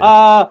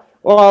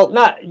 Well,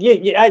 not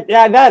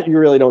that you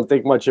really don't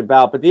think much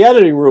about, but the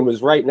editing room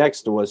is right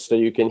next to us, so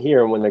you can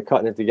hear them when they're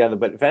cutting it together.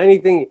 But if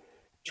anything,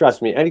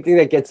 trust me, anything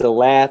that gets a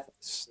laugh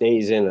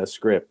stays in a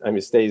script.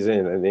 Stays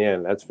in the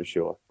end, that's for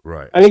sure.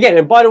 Right. And again,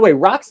 and by the way,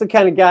 Rock's the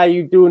kind of guy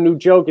you do a new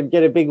joke and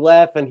get a big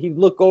laugh, and he'd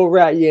look over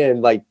at you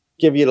and like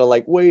give you the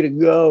like way to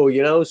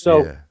go,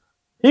 So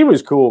he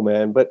was cool,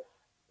 man. But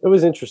it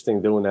was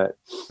interesting doing that.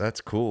 That's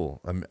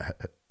cool.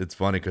 It's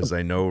funny because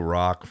I know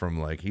Rock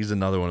from he's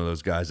another one of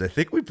those guys. I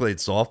think we played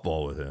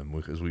softball with him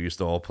because we used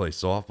to all play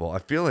softball. I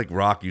feel like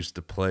Rock used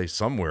to play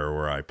somewhere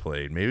where I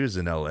played. Maybe it was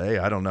in L.A.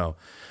 I don't know.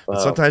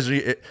 But sometimes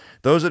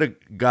those are the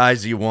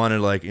guys you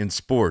wanted in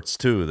sports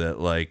too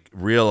that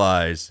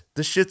realize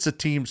this shit's a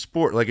team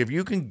sport. If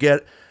you can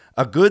get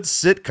a good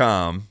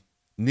sitcom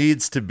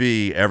needs to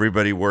be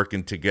everybody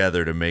working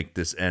together to make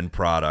this end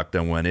product.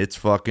 And when it's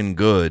fucking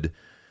good,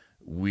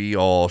 we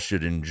all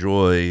should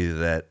enjoy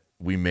that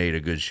we made a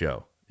good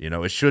show.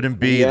 It shouldn't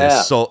be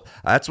this. So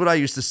that's what I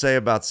used to say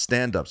about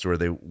stand-ups where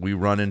we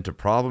run into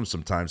problems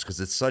sometimes because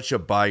it's such a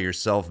by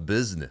yourself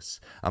business.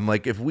 I'm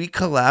like, if we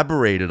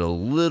collaborated a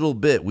little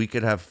bit, we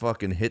could have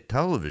fucking hit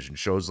television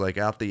shows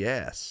out the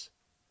ass.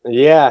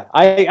 Yeah,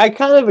 I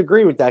kind of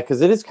agree with that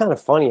because it is kind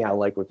of funny how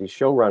with these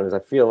showrunners, I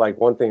feel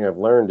like one thing I've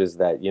learned is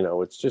that,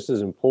 it's just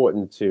as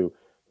important to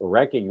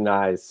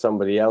recognize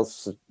somebody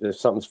else if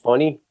something's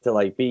funny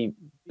to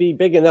be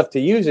big enough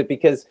to use it,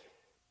 because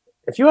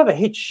if you have a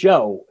hit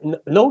show,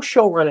 no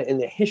showrunner in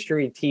the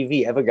history of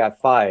TV ever got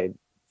fired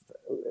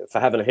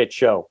for having a hit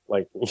show.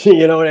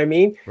 You know what I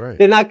mean? Right.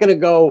 They're not going to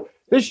go,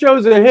 this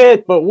show's a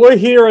hit, but we're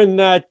hearing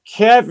that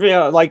Kevin,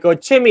 or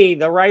Timmy,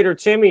 the writer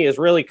Timmy, is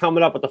really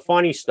coming up with the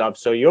funny stuff,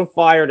 so you're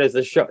fired as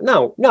the show.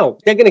 No,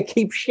 they're going to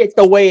keep shit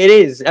the way it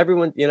is.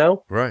 Everyone,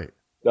 Right.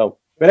 So,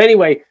 but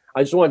anyway,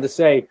 I just wanted to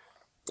say,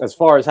 as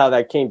far as how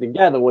that came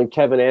together, when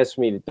Kevin asked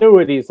me to do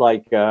it, he's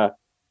like,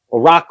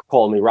 Rock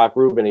called me, Rock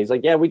Rubin. He's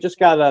like, yeah, we just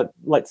got to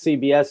let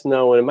CBS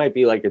know, and it might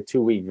be a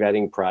 2-week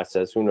vetting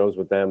process. Who knows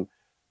with them,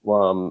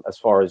 as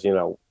far as,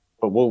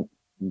 but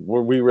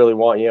we really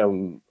want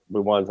you. We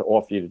wanted to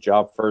offer you the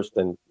job first,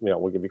 and,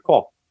 we'll give you a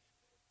call.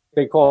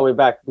 They call me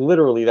back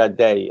literally that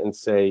day and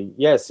say,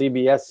 yeah,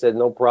 CBS said,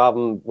 no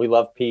problem. We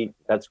love Pete.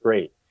 That's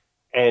great.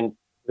 And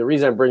the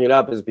reason I bring it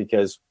up is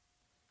because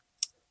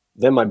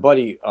then my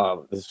buddy,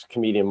 this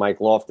comedian, Mike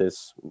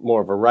Loftus,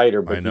 more of a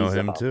writer, but I know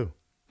him too.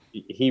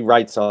 He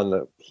writes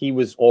he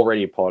was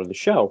already a part of the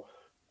show.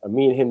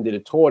 Me and him did a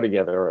tour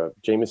together, a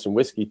Jameson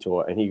whiskey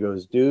tour. And he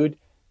goes, dude,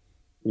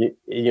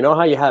 you know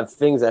how you have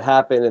things that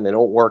happen and they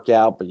don't work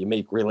out, but you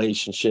make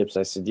relationships?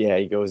 I said, yeah.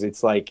 He goes,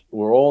 it's like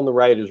we're all in the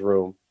writer's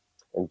room.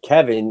 And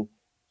Kevin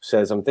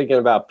says, I'm thinking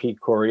about Pete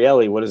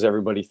Correale. What does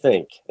everybody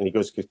think? And he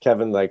goes, because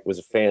Kevin was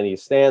a fan of your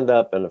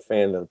stand-up and a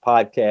fan of the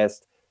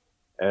podcast.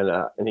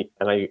 And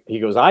he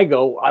goes, I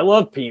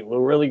love Pete. We're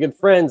really good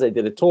friends. I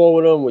did a tour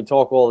with him. We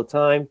talk all the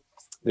time.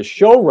 The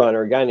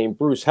showrunner, a guy named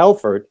Bruce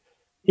Helford,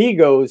 he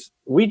goes,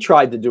 we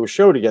tried to do a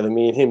show together,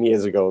 me and him,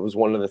 years ago. It was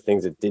one of the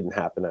things that didn't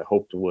happen. I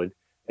hoped it would.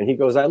 And he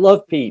goes, I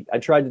love Pete. I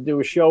tried to do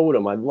a show with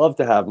him. I'd love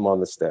to have him on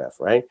the staff,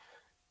 right?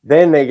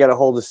 Then they get a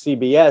hold of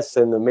CBS,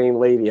 and the main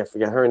lady, I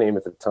forget her name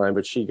at the time,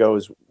 but she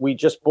goes, we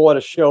just bought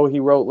a show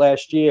he wrote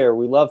last year.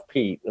 We love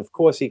Pete. Of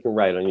course he can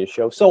write on your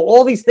show. So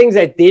all these things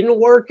that didn't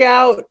work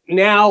out,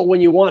 now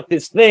when you want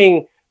this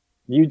thing,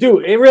 you do.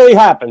 It really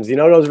happens.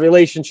 Those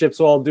relationships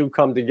all do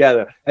come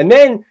together. And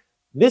then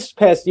this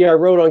past year, I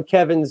wrote on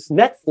Kevin's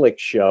Netflix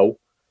show,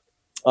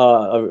 a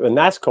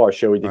NASCAR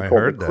show he did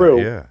called The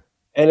Crew. Yeah.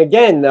 And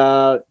again,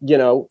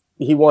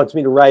 he wants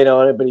me to write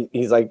on it, but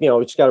he's like,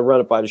 just got to run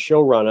it by the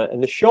showrunner.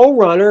 And the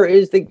showrunner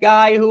is the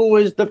guy who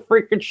was the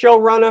freaking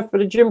showrunner for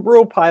the Jim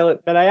Brew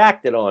pilot that I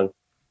acted on.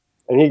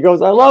 And he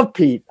goes, I love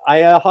Pete.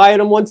 I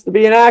hired him once to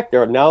be an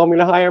actor. Now I'm going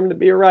to hire him to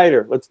be a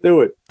writer. Let's do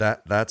it.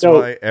 That's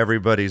why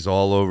everybody's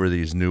all over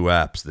these new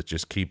apps that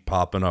just keep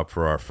popping up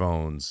for our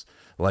phones.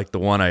 Like the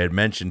one I had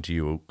mentioned to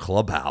you,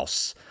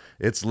 Clubhouse.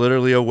 It's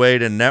literally a way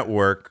to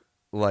network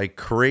like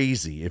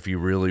crazy if you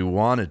really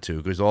wanted to,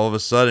 because all of a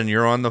sudden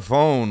you're on the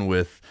phone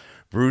with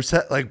Bruce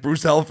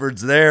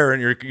Helford's there,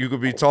 and you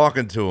could be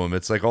talking to him.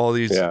 It's like all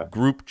these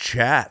group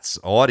chats,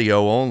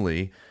 audio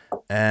only,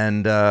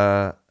 and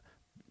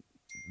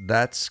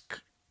that's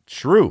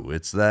true.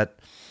 It's that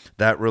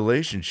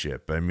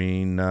relationship. I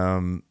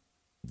mean,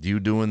 you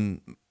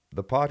doing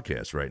the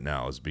podcast right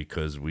now is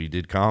because we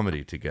did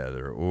comedy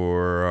together,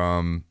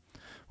 or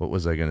what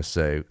was I going to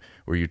say?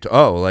 Were you?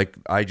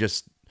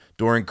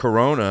 During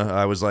Corona,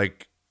 I was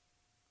like,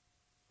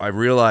 I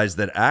realized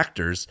that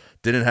actors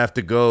didn't have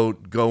to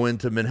go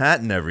into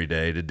Manhattan every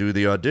day to do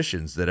the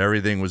auditions, that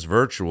everything was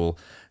virtual.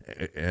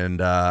 And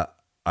a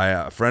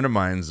friend of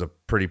mine's a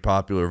pretty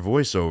popular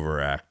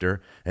voiceover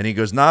actor, and he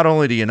goes, not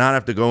only do you not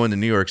have to go into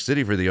New York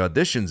City for the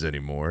auditions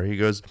anymore, he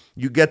goes,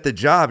 you get the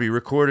job, you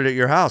record it at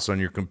your house on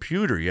your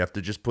computer. You have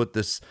to just put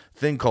this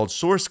thing called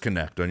Source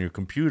Connect on your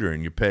computer,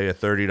 and you pay a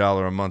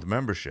 $30 a month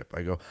membership.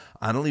 I go,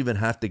 I don't even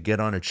have to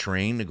get on a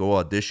train to go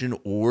audition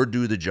or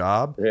do the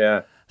job.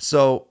 Yeah.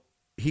 So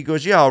he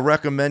goes, yeah, I'll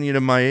recommend you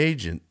to my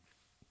agent.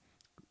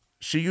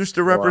 She used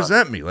to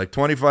represent me like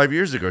 25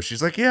 years ago.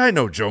 She's like, yeah, I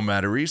know Joe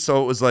Matarese.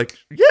 So it was like,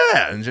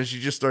 yeah. And then she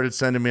just started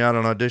sending me out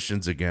on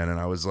auditions again. And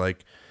I was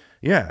like,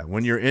 yeah,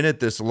 when you're in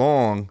it this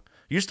long,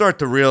 you start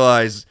to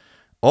realize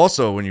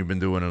also, when you've been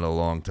doing it a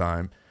long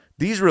time,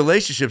 these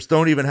relationships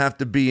don't even have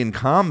to be in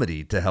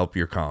comedy to help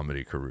your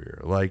comedy career.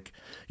 Like,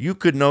 you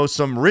could know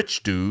some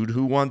rich dude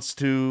who wants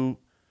to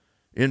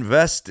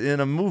invest in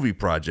a movie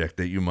project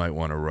that you might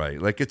want to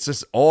write. Like, it's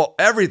just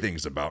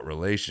everything's about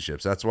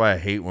relationships. That's why I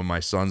hate when my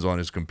son's on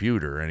his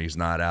computer and he's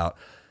not out.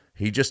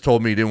 He just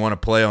told me he didn't want to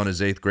play on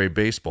his 8th grade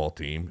baseball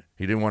team.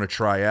 He didn't want to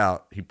try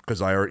out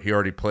because he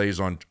already plays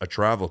on a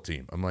travel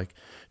team. I'm like,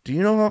 do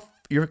you know how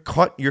you're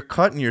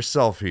cutting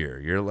yourself here?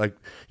 You're like,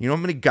 you know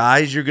how many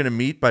guys you're going to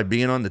meet by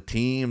being on the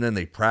team? Then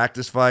they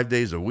practice 5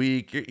 days a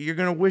week. You're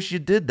going to wish you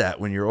did that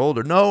when you're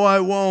older. No, I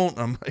won't.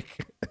 I'm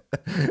like,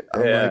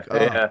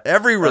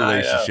 every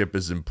relationship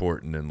is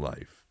important in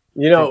life.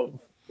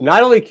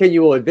 Not only can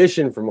you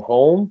audition from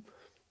home,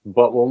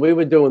 but when we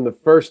were doing the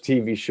first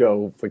TV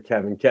show for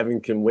Kevin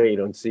Can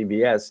Wait on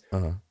CBS,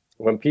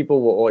 when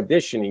people were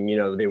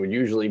auditioning, they would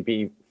usually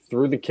be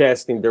through the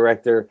casting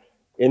director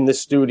in the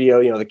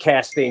studio, the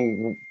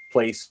casting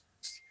place.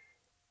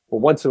 But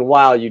once in a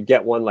while, you'd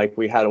get one, like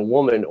we had a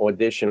woman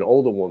audition, an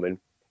older woman,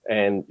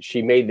 and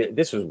she made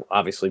this was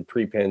obviously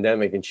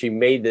pre-pandemic, and she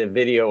made the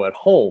video at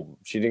home.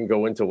 She didn't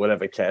go into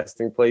whatever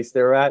casting place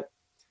they're at,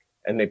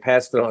 and they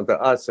passed it on to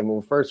us. And when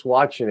we're first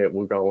watching it,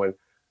 we're going,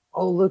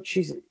 oh, look,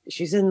 she's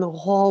in the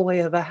hallway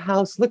of the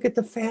house. Look at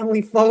the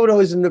family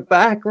photos in the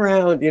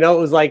background. It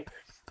was like,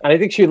 and I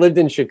think she lived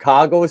in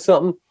Chicago or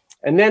something.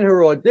 And then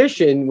her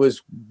audition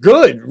was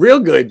good, real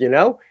good,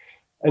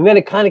 And then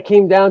it kind of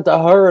came down to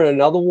her and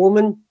another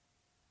woman.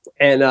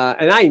 And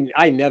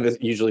I never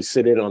usually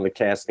sit in on the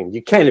casting.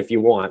 You can if you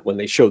want, when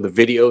they show the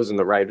videos in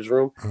the writer's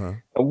room.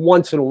 And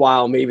once in a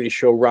while, maybe the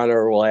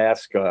showrunner will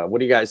ask, what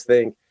do you guys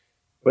think?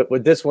 But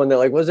with this one, they're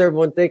like, what does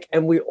everyone think?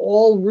 And we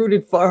all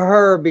rooted for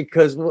her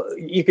because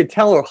you could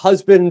tell her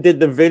husband did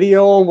the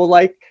video, and we're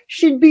like,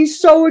 she'd be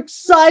so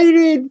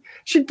excited.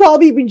 She'd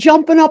probably be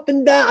jumping up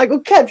and down. I go,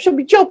 Kev, she'll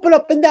be jumping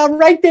up and down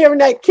right there in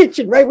that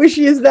kitchen, right where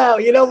she is now.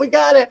 We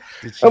got it.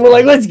 And we're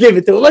like, let's give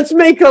it to her. Let's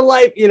make her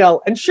life,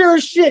 And sure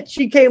as shit,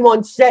 she came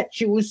on set.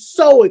 She was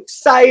so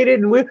excited.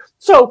 And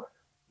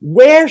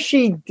where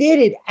she did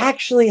it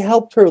actually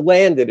helped her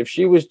land it. If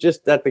she was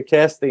just at the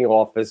casting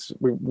office,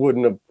 we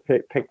wouldn't have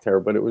picked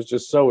her, but it was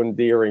just so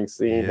endearing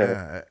seeing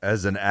her.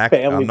 As an actor,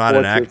 I'm not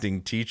an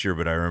acting teacher,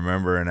 but I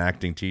remember an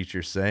acting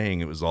teacher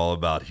saying it was all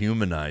about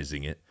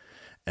humanizing it.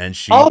 And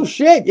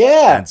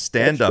and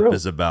stand-up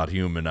is about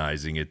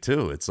humanizing it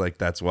too. It's like,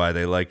 that's why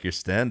they like your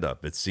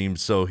stand-up. It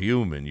seems so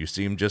human. You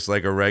seem just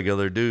like a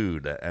regular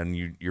dude, and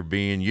you're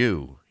being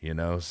you,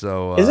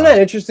 so isn't that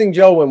interesting,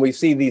 Joe, when we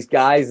see these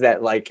guys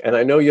that and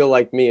I know you're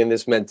like me in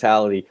this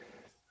mentality,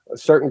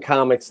 certain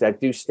comics that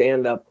do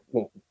stand-up,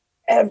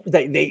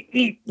 they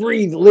eat,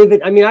 breathe, live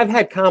it. I mean, I've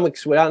had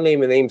comics, without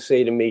naming names,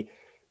 say to me,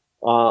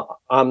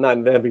 I'm not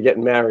never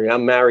getting married.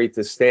 I'm married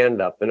to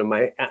stand up. And in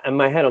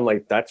my head, I'm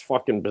like, that's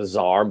fucking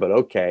bizarre, but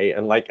okay.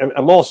 And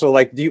I'm also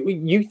like, do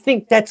you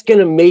think that's going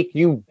to make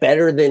you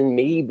better than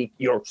me?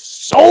 Your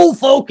sole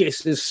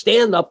focus is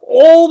stand up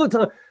all the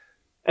time.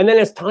 And then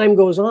as time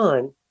goes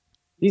on,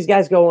 these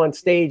guys go on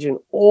stage and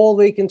all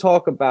they can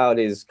talk about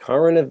is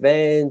current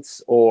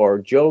events or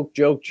joke.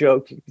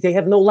 They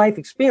have no life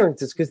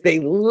experiences because they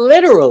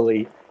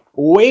literally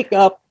wake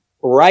up,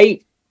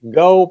 write,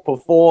 go,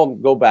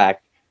 perform, go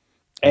back.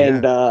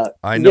 And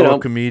I know a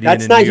comedian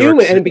that's in not New York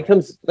human, City. and it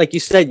becomes like you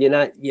said, you're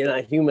not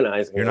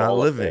humanizing. You're it not all,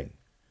 living.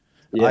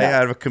 Yeah. I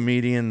had a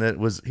comedian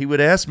that he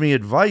would ask me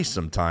advice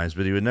sometimes,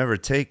 but he would never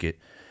take it.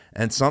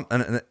 And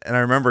I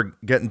remember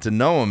getting to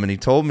know him, and he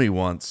told me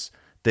once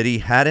that he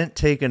hadn't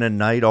taken a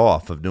night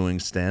off of doing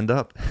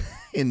stand-up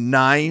in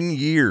 9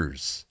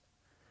 years.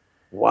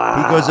 Wow.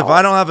 He goes, if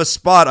I don't have a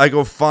spot, I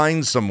go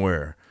find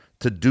somewhere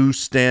to do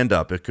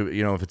stand-up. It could,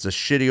 if it's a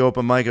shitty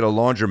open mic at a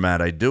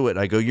laundromat, I do it.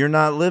 I go, you're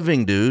not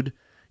living, dude.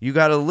 You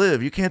got to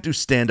live. You can't do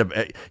stand-up.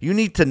 You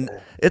need to.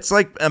 It's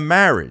like a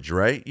marriage,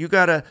 right? You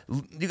gotta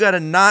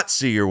not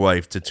see your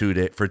wife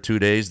for 2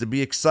 days to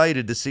be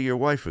excited to see your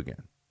wife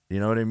again. You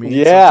know what I mean?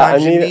 Yeah,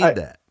 Sometimes you need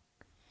that.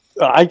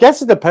 I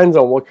guess it depends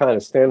on what kind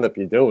of stand-up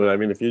you're doing. I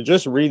mean, if you're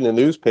just reading the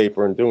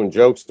newspaper and doing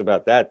jokes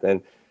about that,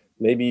 then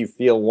maybe you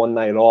feel one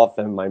night off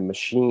and my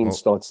machine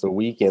starts the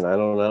weekend. I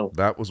don't know.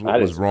 That was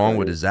what was wrong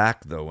with his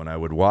act, though. When I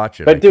would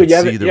watch it, but dude, you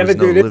ever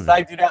do this? Living.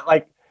 I do that.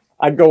 Like,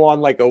 I'd go on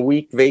like a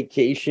week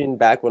vacation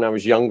back when I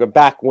was younger.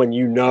 Back when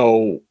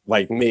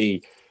like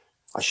me,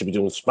 I should be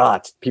doing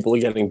spots. People are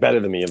getting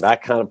better than me, and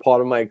that kind of part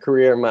of my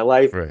career and my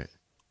life. Right.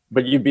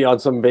 But you'd be on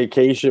some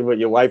vacation with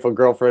your wife or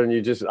girlfriend,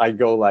 and I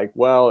go like,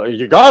 well,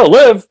 you gotta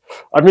live.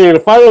 I mean,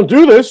 if I don't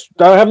do this,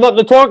 I have nothing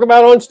to talk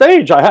about on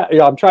stage.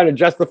 I'm trying to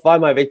justify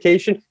my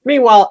vacation.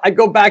 Meanwhile, I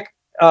go back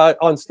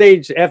on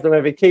stage after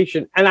my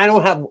vacation, and I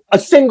don't have a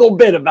single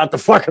bit about the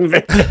fucking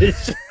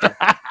vacation.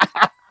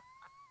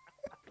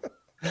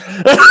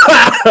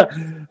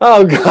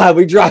 Oh God,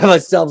 we drive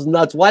ourselves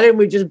nuts. Why didn't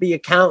we just be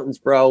accountants,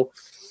 bro?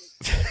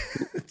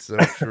 It's so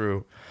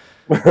true.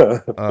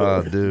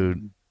 Oh,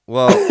 dude.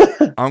 Well,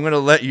 I'm going to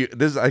let you,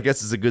 I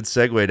guess is a good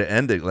segue to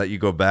end it, let you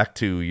go back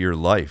to your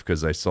life,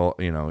 because I saw,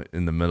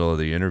 in the middle of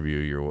the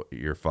interview,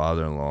 your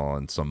father-in-law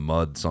and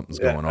something's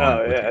going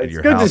on with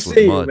your house. It's good to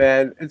see you,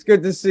 man. It's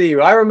good to see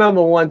you. I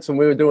remember once when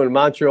we were doing a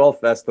Montreal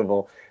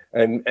festival,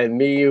 and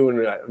me, you,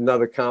 and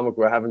another comic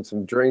were having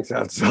some drinks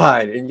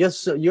outside, and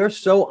you're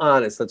so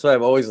honest. That's what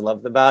I've always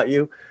loved about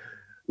you.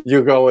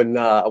 You go, and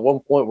at one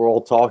point we're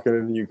all talking,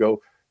 and you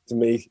go to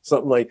me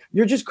something like,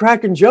 "You're just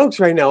cracking jokes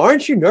right now.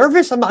 Aren't you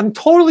nervous?" I'm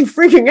totally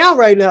freaking out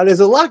right now. There's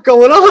a lot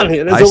going on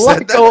here.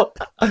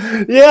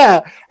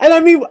 Yeah. And I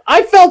mean,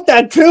 I felt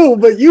that too,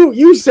 but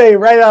you say it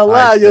right out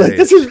loud. You're like,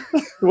 this is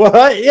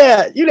what?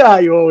 Yeah. You know how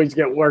you always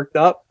get worked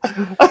up.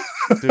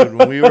 Dude,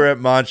 when we were at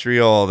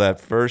Montreal that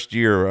first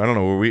year, I don't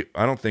know,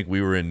 I don't think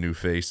we were in New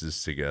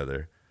Faces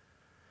together.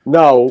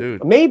 No,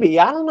 dude. Maybe,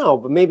 I don't know,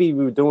 but maybe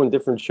we were doing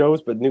different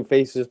shows, but New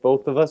Faces,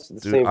 both of us.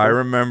 Dude, I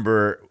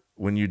remember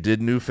when you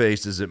did New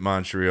Faces at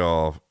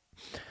Montreal,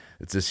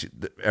 it's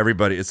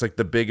like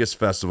the biggest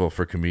festival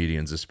for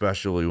comedians,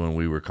 especially when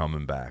we were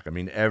coming back. I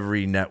mean,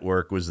 every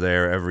network was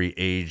there, every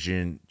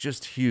agent,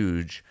 just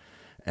huge.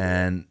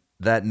 And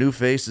that New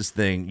Faces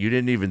thing, you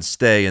didn't even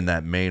stay in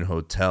that main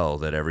hotel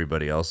that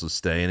everybody else was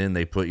staying in.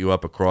 They put you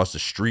up across the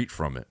street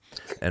from it.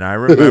 And I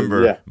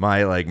remember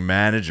my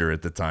manager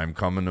at the time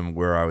coming to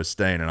where I was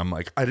staying, and I'm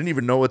like, I didn't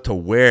even know what to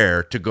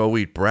wear to go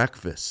eat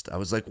breakfast. I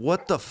was like,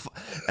 what the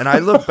And I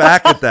look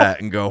back at that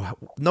and go,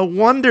 no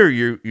wonder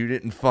you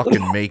didn't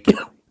fucking make it.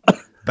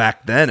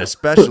 Back then,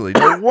 especially.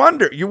 No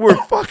wonder you were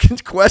fucking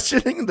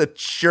questioning the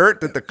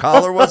shirt that the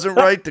collar wasn't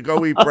right to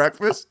go eat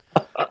breakfast.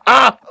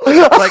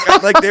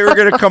 Like they were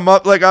gonna come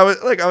up like I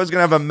was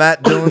gonna have a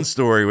Matt Dillon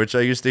story, which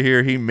I used to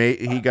hear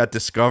he got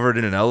discovered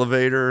in an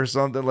elevator or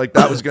something. Like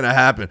that was gonna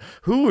happen.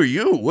 Who are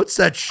you? What's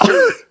that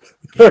shirt?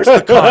 Here's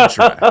the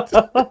contract.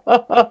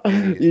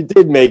 You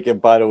did make it,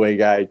 by the way,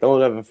 guy.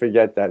 Don't ever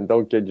forget that, and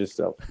don't kid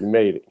yourself. You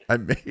made it. I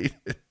made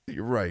it.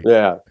 You're right.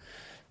 Yeah.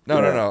 No.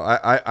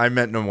 I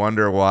meant no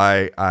wonder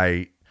why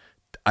I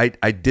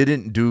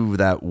didn't do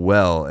that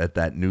well at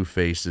that New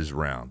Faces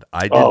round.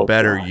 I did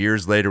better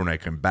years later when I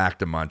came back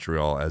to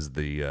Montreal as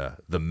the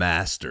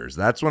Masters.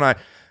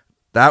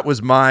 That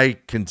was my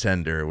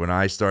contender when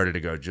I started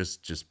to go,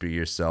 just be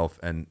yourself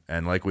and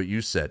like what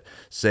you said,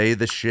 say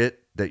the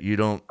shit that you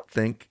don't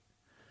think.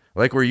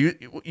 Like where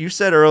you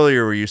said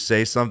earlier where you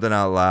say something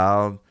out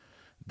loud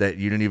that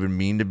you didn't even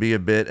mean to be a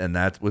bit, and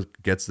that's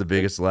what gets the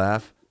biggest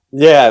laugh.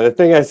 Yeah, the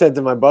thing I said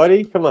to my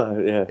buddy. Come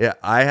on, yeah. Yeah,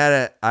 I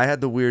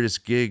had the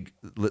weirdest gig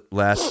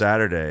last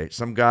Saturday.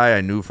 Some guy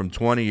I knew from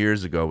 20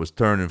 years ago was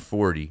turning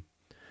 40,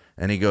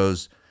 and he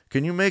goes,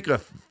 "Can you make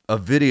a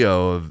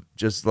video of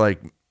just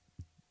like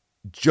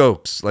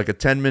jokes, like a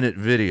 10-minute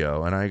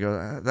video?" And I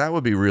go, "That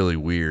would be really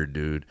weird,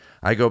 dude."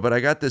 I go, "But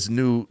I got this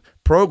new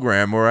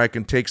program where I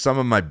can take some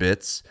of my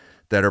bits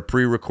that are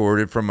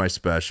pre-recorded from my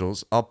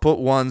specials. I'll put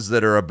ones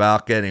that are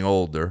about getting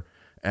older,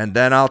 and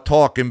then I'll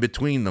talk in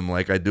between them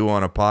like I do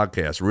on a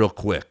podcast real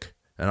quick.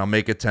 And I'll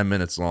make it 10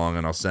 minutes long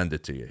and I'll send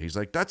it to you." He's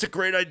like, "That's a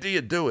great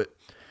idea. Do it."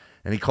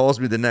 And he calls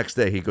me the next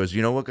day. He goes,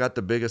 "You know what got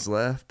the biggest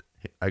laugh?"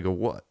 I go,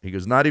 "What?" He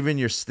goes, "Not even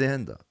your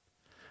stand-up."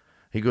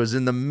 He goes,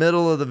 "In the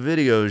middle of the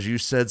videos, you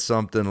said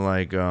something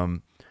like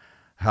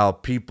how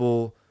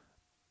people...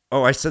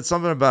 Oh, I said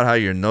something about how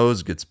your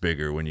nose gets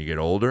bigger when you get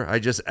older. I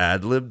just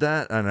ad-libbed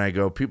that. And I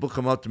go, people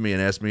come up to me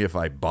and ask me if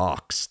I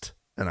boxed.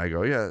 And I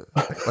go, yeah.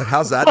 Like,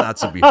 how's that not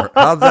to be?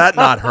 How's that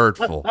not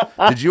hurtful?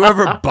 Did you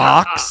ever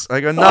box? I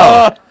go,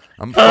 no.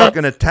 I'm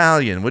fucking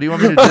Italian. What do you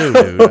want me to do,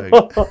 dude?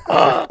 Fucking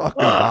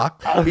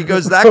box. He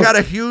goes, that got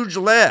a huge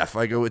laugh.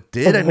 I go, it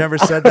did. I never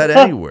said that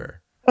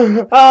anywhere.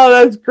 Oh,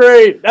 that's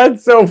great.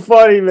 That's so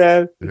funny,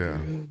 man. Yeah.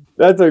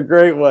 That's a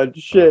great one.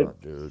 Shit. Oh,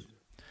 dude.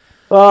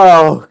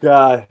 Oh,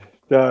 God.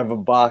 Don't have a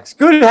box.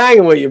 Good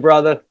hanging with you,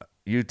 brother.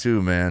 You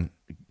too, man.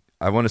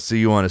 I want to see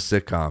you on a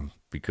sitcom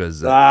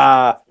because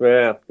man,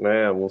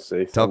 we'll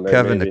see. Tell Someday,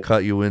 Kevin maybe. to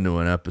cut you into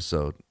an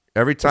episode.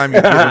 Every time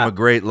you give him a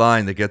great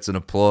line that gets an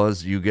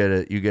applause, you get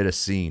a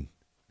scene.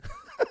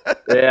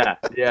 Yeah,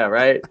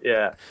 right?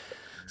 Yeah.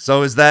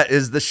 So is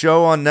the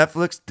show on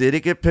Netflix? Did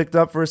it get picked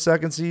up for a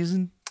second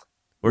season?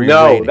 Or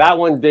No, waiting? that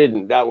one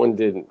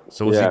didn't.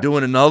 So is he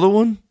doing another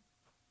one?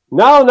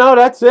 No,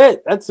 that's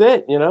it.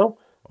 You know.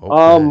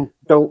 Okay.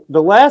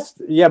 The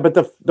last, but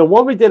the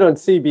one we did on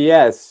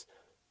CBS,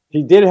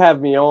 he did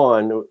have me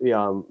on.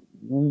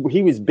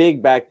 He was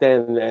big back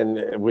then,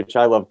 and which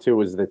I love too,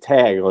 was the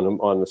tag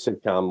on the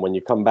sitcom. When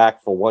you come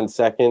back for 1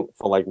 second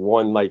for like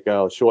one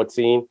short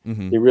scene,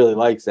 He really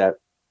likes that.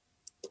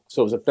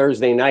 So it was a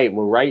Thursday night, and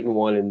we're writing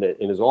one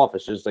in his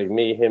office, just like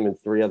me, him, and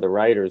 3 other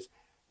writers,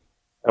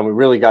 and we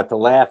really got to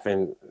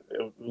laughing.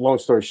 Long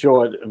story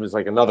short, it was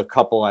like another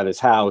couple at his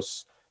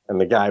house, and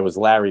the guy was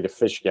Larry the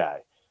Fish Guy,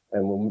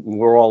 and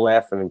we're all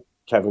laughing. And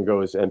Kevin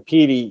goes, and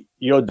Petey,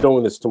 you're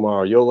doing this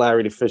tomorrow. You're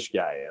Larry the Fish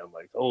Guy. And I'm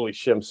like, holy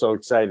shit, I'm so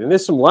excited. And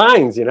there's some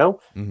lines, you know?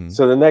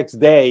 So the next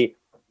day,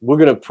 we're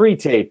going to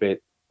pre-tape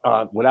it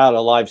without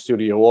a live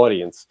studio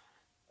audience.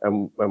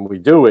 And we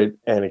do it,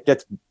 and it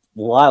gets a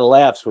lot of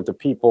laughs with the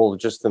people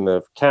just in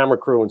the camera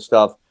crew and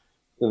stuff.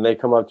 And they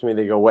come up to me,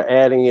 they go, we're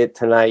adding it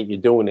tonight. You're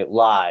doing it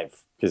live,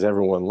 because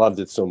everyone loved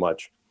it so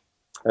much.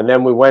 And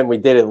then we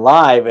did it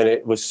live, and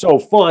it was so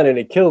fun, and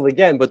it killed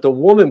again. But the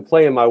woman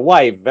playing my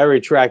wife, very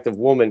attractive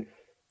woman,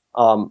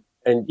 and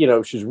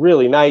she's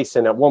really nice.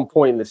 And at one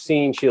point in the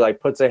scene, she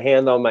like puts a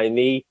hand on my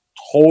knee,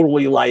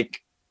 totally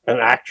like an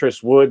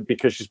actress would,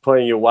 because she's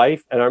playing your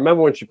wife. And I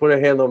remember when she put her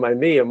hand on my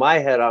knee, in my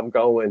head, I'm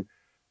going,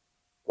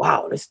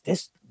 wow, this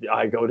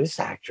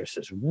actress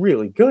is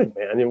really good,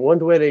 man. And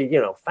wonder where they,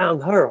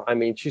 found her. I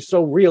mean, she's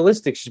so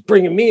realistic. She's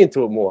bringing me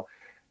into it more.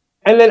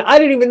 And then I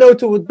didn't even know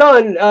till it was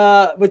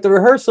done with the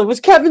rehearsal. It was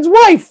Kevin's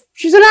wife.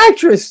 She's an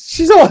actress.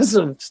 She's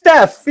awesome.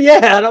 Steph.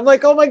 Yeah. And I'm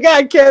like, oh my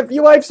God, Kev,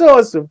 your wife's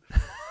awesome.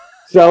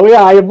 So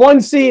yeah, I have one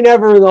scene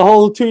ever in the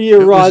whole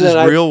 2-year run. His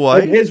real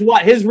wife?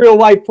 His real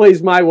wife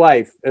plays my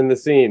wife in the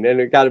scene,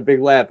 and it got a big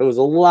laugh. It was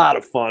a lot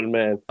of fun,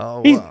 man.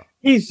 Oh, wow.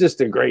 He's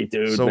just a great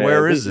dude. So man.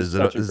 where is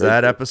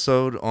that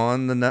episode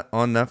on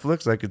on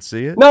Netflix? I could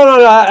see it.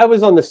 No. I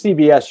was on the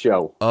CBS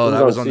show. Oh,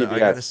 that was on CBS. I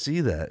got to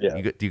see that.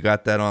 Yeah. You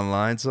got that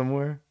online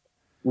somewhere?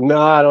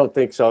 No, I don't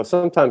think so.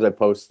 Sometimes I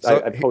post.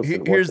 So I post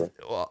it.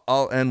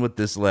 I'll end with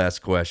this last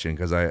question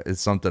because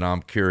it's something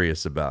I'm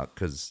curious about,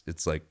 because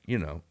it's like,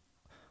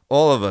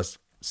 all of us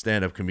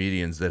stand-up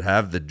comedians that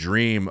have the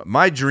dream.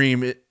 My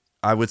dream,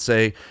 I would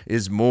say,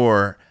 is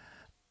more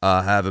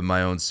having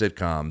my own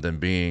sitcom than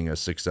being a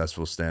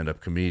successful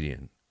stand-up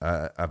comedian.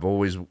 I've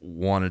always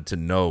wanted to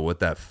know what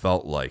that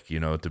felt like,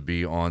 to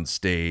be on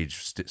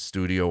stage,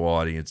 studio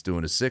audience,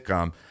 doing a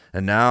sitcom.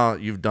 And now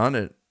you've done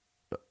it.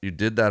 You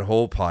did that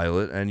whole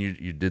pilot, and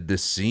you did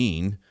this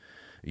scene.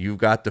 You've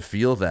got to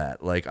feel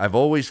that. Like, I've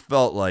always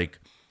felt like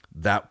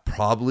that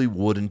probably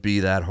wouldn't be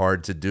that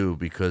hard to do,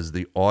 because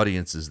the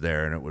audience is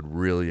there, and it would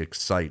really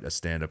excite a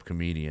stand-up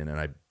comedian, and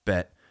I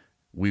bet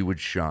we would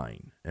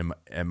shine.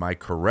 Am I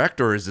correct,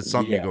 or is it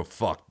something you go,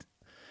 fuck,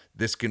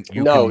 this can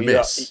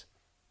miss?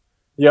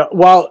 Yeah,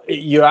 well,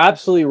 you're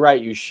absolutely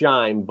right. You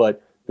shine,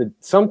 but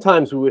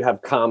sometimes we would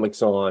have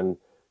comics on,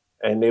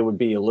 and they would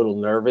be a little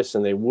nervous,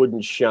 and they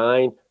wouldn't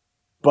shine,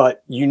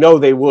 but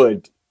they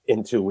would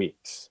in 2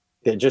 weeks.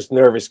 They're just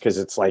nervous because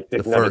it's like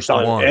they've never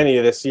done any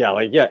of this.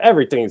 Yeah,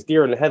 everything's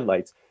deer in the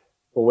headlights.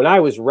 But when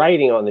I was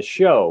writing on the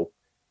show,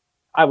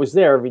 I was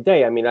there every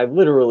day. I mean, I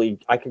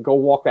could go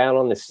walk out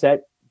on the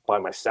set by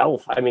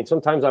myself. I mean,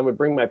 sometimes I would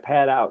bring my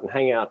pad out and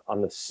hang out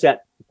on the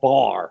set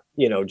bar,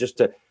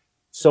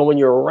 so when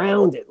you're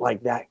around it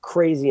like that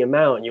crazy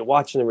amount and you're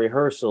watching the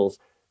rehearsals,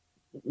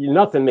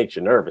 nothing makes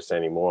you nervous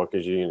anymore,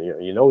 because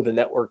you know the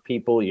network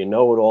people, you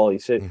know it all. You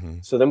said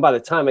So then by the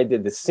time I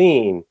did the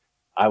scene,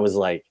 I was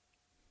like,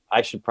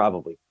 I should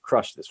probably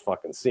crush this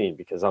fucking scene,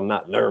 because I'm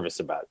not nervous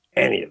about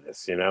any of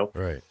this,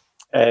 Right.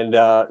 And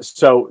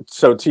so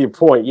to your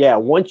point, yeah,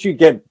 once you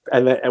get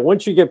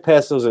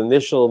past those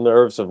initial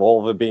nerves of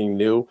all of it being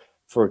new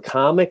for a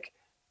comic,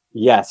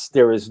 yes,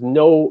 there is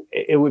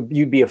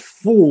you'd be a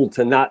fool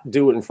to not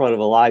do it in front of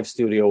a live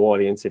studio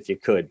audience if you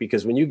could,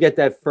 because when you get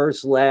that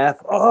first laugh,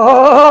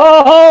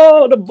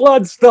 the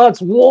blood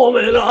starts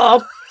warming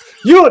up.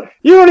 You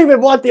don't even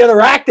want the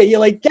other actor. You're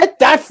like, get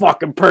that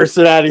fucking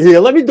person out of here.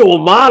 Let me do a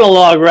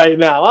monologue right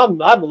now. I'm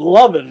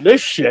loving this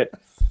shit.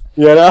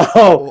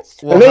 Well,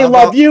 and they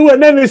love you,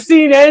 and then the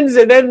scene ends,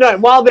 and then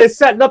while they're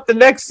setting up the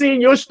next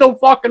scene, you're still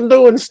fucking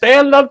doing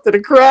stand up to the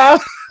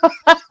crowd.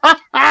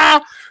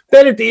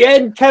 Then at the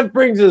end, Kev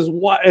brings his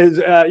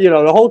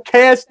the whole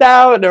cast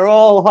out, and they're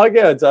all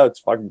hugging. It's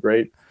fucking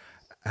great.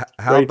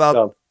 How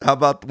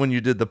about when you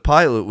did the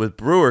pilot with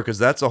Brewer? Because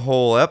that's a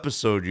whole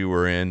episode you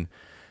were in.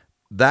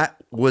 You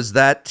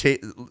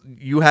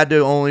had to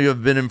only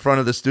have been in front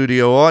of the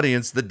studio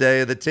audience the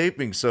day of the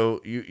taping, so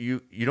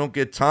you don't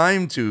get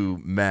time to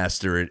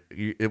master it.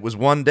 It was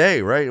one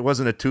day, right? It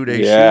wasn't a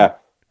 2-day shoot.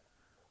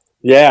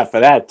 Yeah, for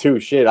that too.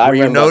 Shit, were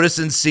you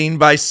noticing scene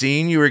by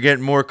scene you were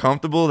getting more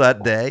comfortable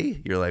that day?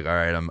 You're like, all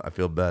right, I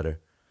feel better.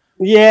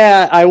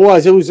 Yeah, I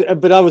was.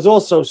 But I was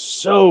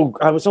also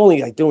I was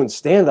only like doing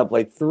stand up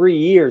like 3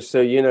 years, so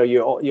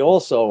you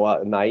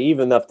also naive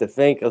enough to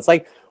think it's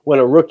like when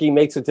a rookie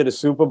makes it to the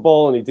Super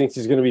Bowl and he thinks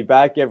he's going to be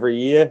back every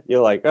year.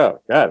 You're like,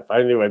 oh God, if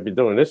I knew I'd be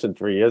doing this in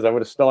 3 years, I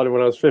would have started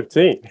when I was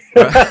 15.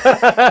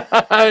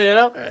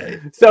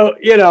 So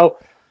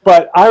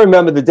But I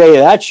remember the day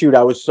of that shoot,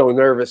 I was so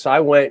nervous.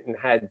 I went and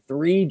had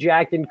 3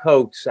 Jack and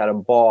Cokes at a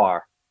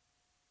bar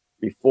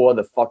before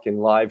the fucking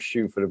live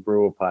shoot for the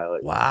Brewer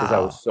pilot. Wow. Because I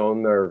was so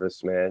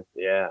nervous, man.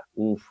 Yeah.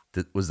 Oof.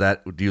 Do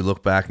you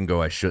look back and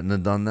go, I shouldn't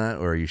have done that,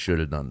 or you should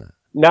have done that?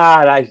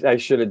 Nah, I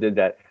should have did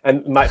that.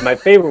 And my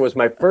favorite was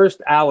my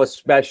first hour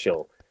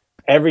special.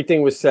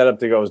 Everything was set up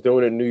to go. I was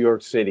doing it in New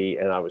York City,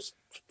 and I was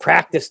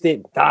practiced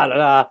it,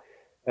 da-da-da.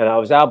 And I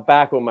was out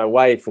back with my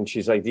wife, and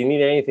she's like, do you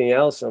need anything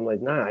else? I'm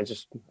like, nah, I'd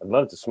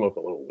love to smoke a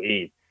little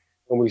weed.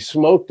 And we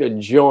smoked a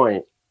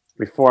joint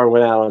before I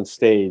went out on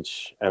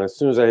stage. And as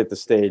soon as I hit the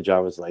stage, I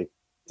was like,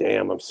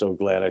 damn, I'm so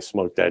glad I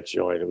smoked that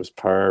joint. It was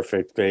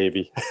perfect,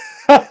 baby.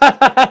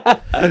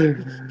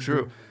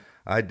 True.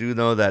 I do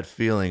know that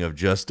feeling of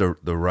just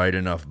the right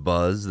enough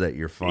buzz that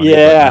you're funny,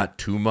 but not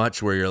too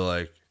much where you're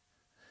like,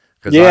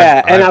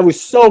 I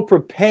was so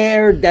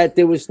prepared that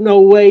there was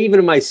no way, even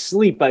in my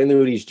sleep, I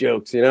knew these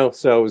jokes,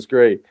 so it was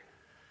great.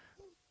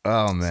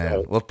 Oh,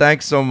 man. Well,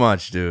 thanks so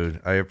much,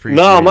 dude. I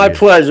appreciate it. No, my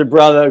pleasure,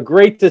 brother.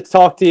 Great to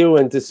talk to you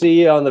and to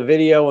see you on the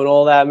video and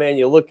all that, man.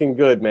 You're looking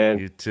good, man.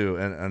 You too.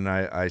 And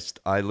I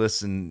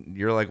listen.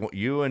 You're like,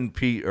 you and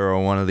Pete are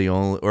one of the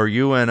only, or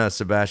you and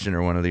Sebastian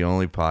are one of the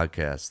only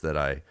podcasts that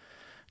I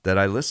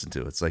listen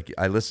to. It's like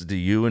I listen to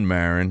you and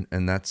Marin,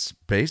 and that's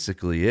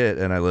basically it.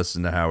 And I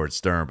listen to Howard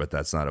Stern, but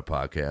that's not a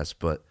podcast.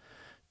 But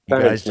you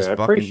guys just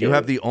fucking, you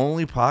have the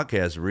only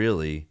podcast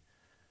really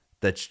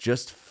that's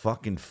just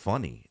fucking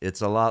funny.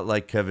 It's a lot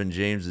like Kevin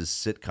James's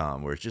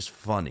sitcom where it's just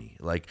funny.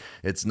 Like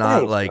it's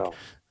not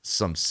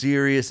some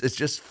serious. It's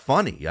just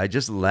funny. I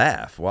just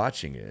laugh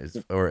watching it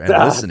and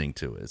listening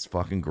to it. It's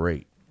fucking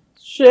great.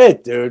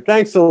 Shit, dude.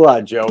 Thanks a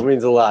lot, Joe. It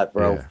means a lot,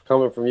 bro. Yeah.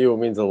 Coming from you, it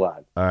means a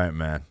lot. All right,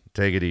 man.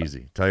 Take it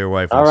easy. Tell your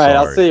wife I'm sorry. All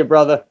right, I'll see you,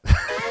 brother.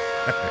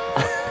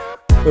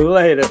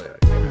 Later.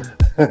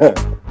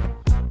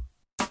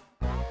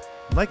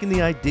 Liking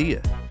the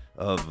idea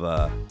of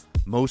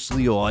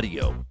mostly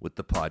audio with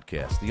the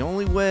podcast. The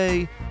only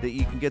way that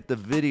you can get the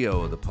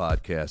video of the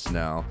podcast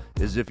now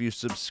is if you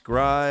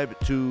subscribe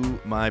to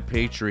my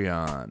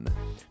Patreon.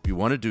 If you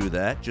want to do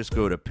that, just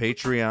go to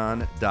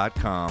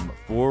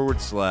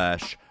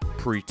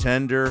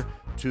patreon.com/pretender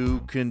to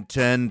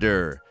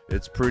contender.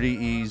 It's pretty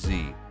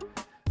easy.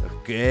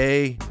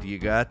 Okay, do you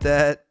got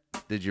that?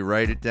 Did you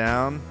write it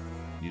down?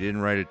 You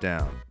didn't write it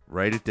down.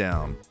 Write it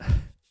down.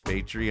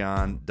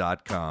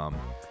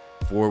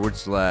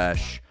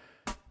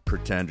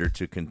 Patreon.com/pretender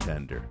to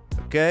contender.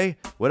 Okay,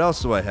 what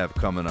else do I have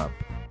coming up?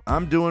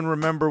 I'm doing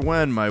Remember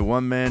When, my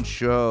one-man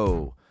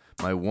show.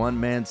 My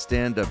one-man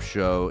stand-up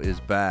show is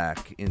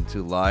back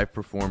into live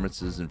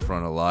performances in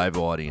front of live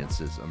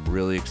audiences. I'm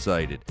really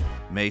excited.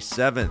 May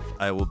 7th,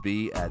 I will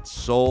be at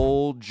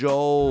Soul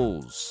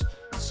Joel's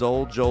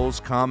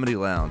Comedy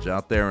Lounge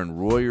out there in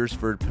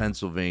Royersford,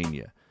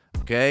 Pennsylvania.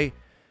 Okay?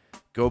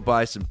 Go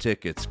buy some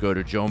tickets. Go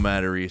to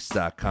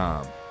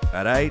joematarese.com.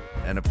 All right?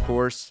 And, of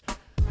course,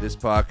 this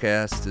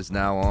podcast is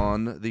now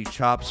on the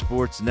Chop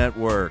Sports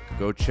Network.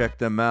 Go check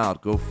them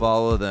out. Go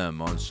follow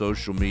them on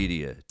social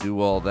media. Do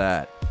all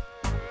that.